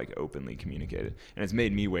everything so like openly communicated. And it's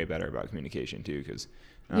made me way better about communication too, because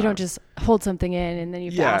you don't just hold something in and then you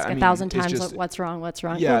have to ask 1,000 times like, what's wrong.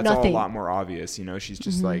 Yeah, it's nothing. all a lot more obvious. You know, she's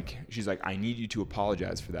just like, I need you to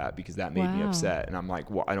apologize for that because that made me upset. And I'm like,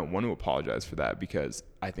 well, I don't want to apologize for that because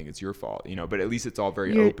I think it's your fault, you know, but at least it's all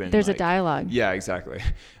very open. There's like, a dialogue. Yeah, exactly.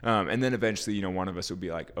 And then eventually, you know, one of us will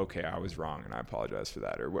be like, okay, I was wrong and I apologize for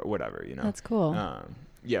that, or whatever, you know. That's cool.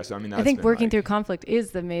 Yeah, so I mean, I think working through conflict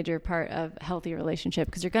is the major part of a healthy relationship,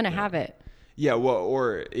 because you're going to have it. Yeah, well,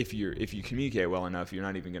 or if you communicate well enough, you're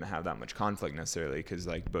not even going to have that much conflict necessarily, because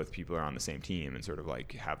like both people are on the same team and sort of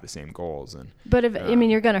like have the same goals. And but if I mean,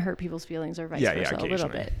 you're going to hurt people's feelings or vice versa a little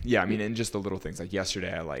bit. Yeah, I mean, and just the little things like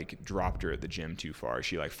yesterday, I like dropped her at the gym too far.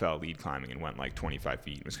 She like fell lead climbing and went like 25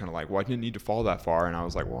 feet. It was kind of like, well, I didn't need to fall that far. And I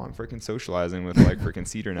was like, well, I'm freaking socializing with like freaking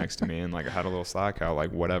Cedar next to me, and like I had a little slack out,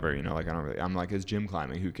 like whatever, you know, like I'm like, it's gym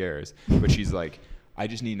climbing, who cares? But she's like, I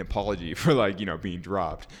just need an apology for like, you know, being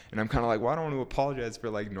dropped. And I'm kind of like, well, I don't want to apologize for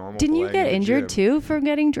like normal. Didn't you get injured too for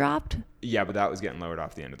getting dropped? Yeah, but that was getting lowered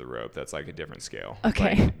off the end of the rope. That's like a different scale.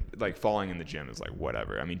 Okay. Like falling in the gym is like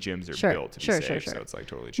whatever. I mean, gyms are built to be safe, so it's like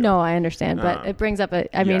totally chill. No, I understand, but it brings up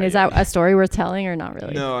is that a story worth telling or not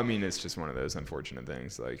really? No, I mean, it's just one of those unfortunate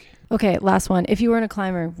things. Like. Okay, last one. If you weren't a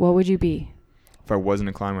climber, what would you be? If I wasn't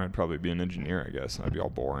a climber, I'd probably be an engineer, I guess. I'd be all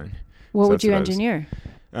boring. What would you engineer?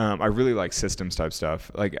 I really like systems type stuff.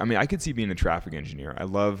 Like, I mean, I could see being a traffic engineer. I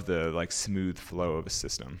love the like smooth flow of a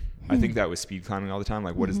system. I think that with speed climbing all the time.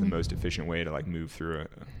 Like, what is the most efficient way to like move through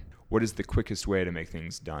it? What is the quickest way to make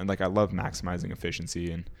things done? Like, I love maximizing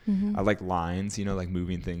efficiency, and I like lines, you know, like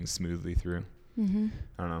moving things smoothly through. I don't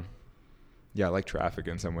know. Yeah, I like traffic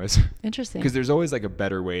in some ways. Interesting. Because there's always like a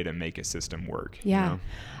better way to make a system work. Yeah. You know?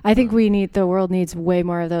 I think the world needs way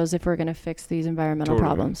more of those if we're going to fix these environmental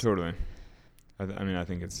problems. Totally. I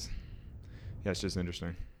think it's just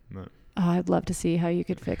interesting. But. Oh, I'd love to see how you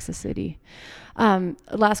could fix a city.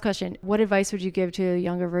 Last question. What advice would you give to a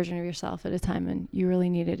younger version of yourself at a time when you really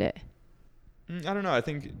needed it? I don't know. I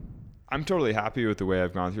think I'm totally happy with the way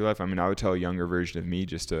I've gone through life. I mean, I would tell a younger version of me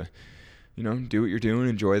just to, you know, do what you're doing,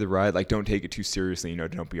 enjoy the ride. Like, don't take it too seriously, you know,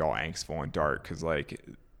 don't be all angstful and dark, because like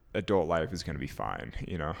adult life is going to be fine,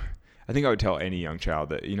 you know. I think I would tell any young child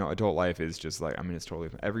that, you know, adult life is just like, I mean, it's totally,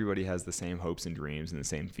 everybody has the same hopes and dreams and the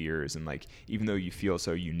same fears. And like, even though you feel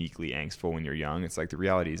so uniquely angstful when you're young, it's like the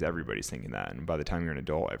reality is everybody's thinking that. And by the time you're an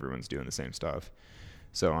adult, everyone's doing the same stuff.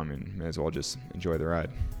 So, I mean, may as well just enjoy the ride.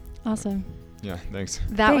 Awesome. Yeah, thanks.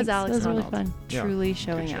 That was Alex Honnold. That was really fun. Yeah. Truly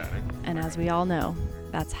showing up. And as we all know,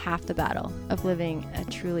 that's half the battle of living a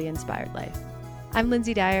truly inspired life. I'm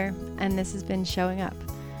Lindsay Dyer, and this has been Showing Up.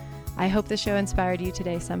 I hope the show inspired you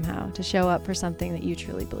today somehow to show up for something that you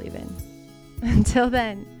truly believe in. Until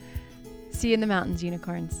then, see you in the mountains,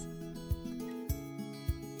 unicorns.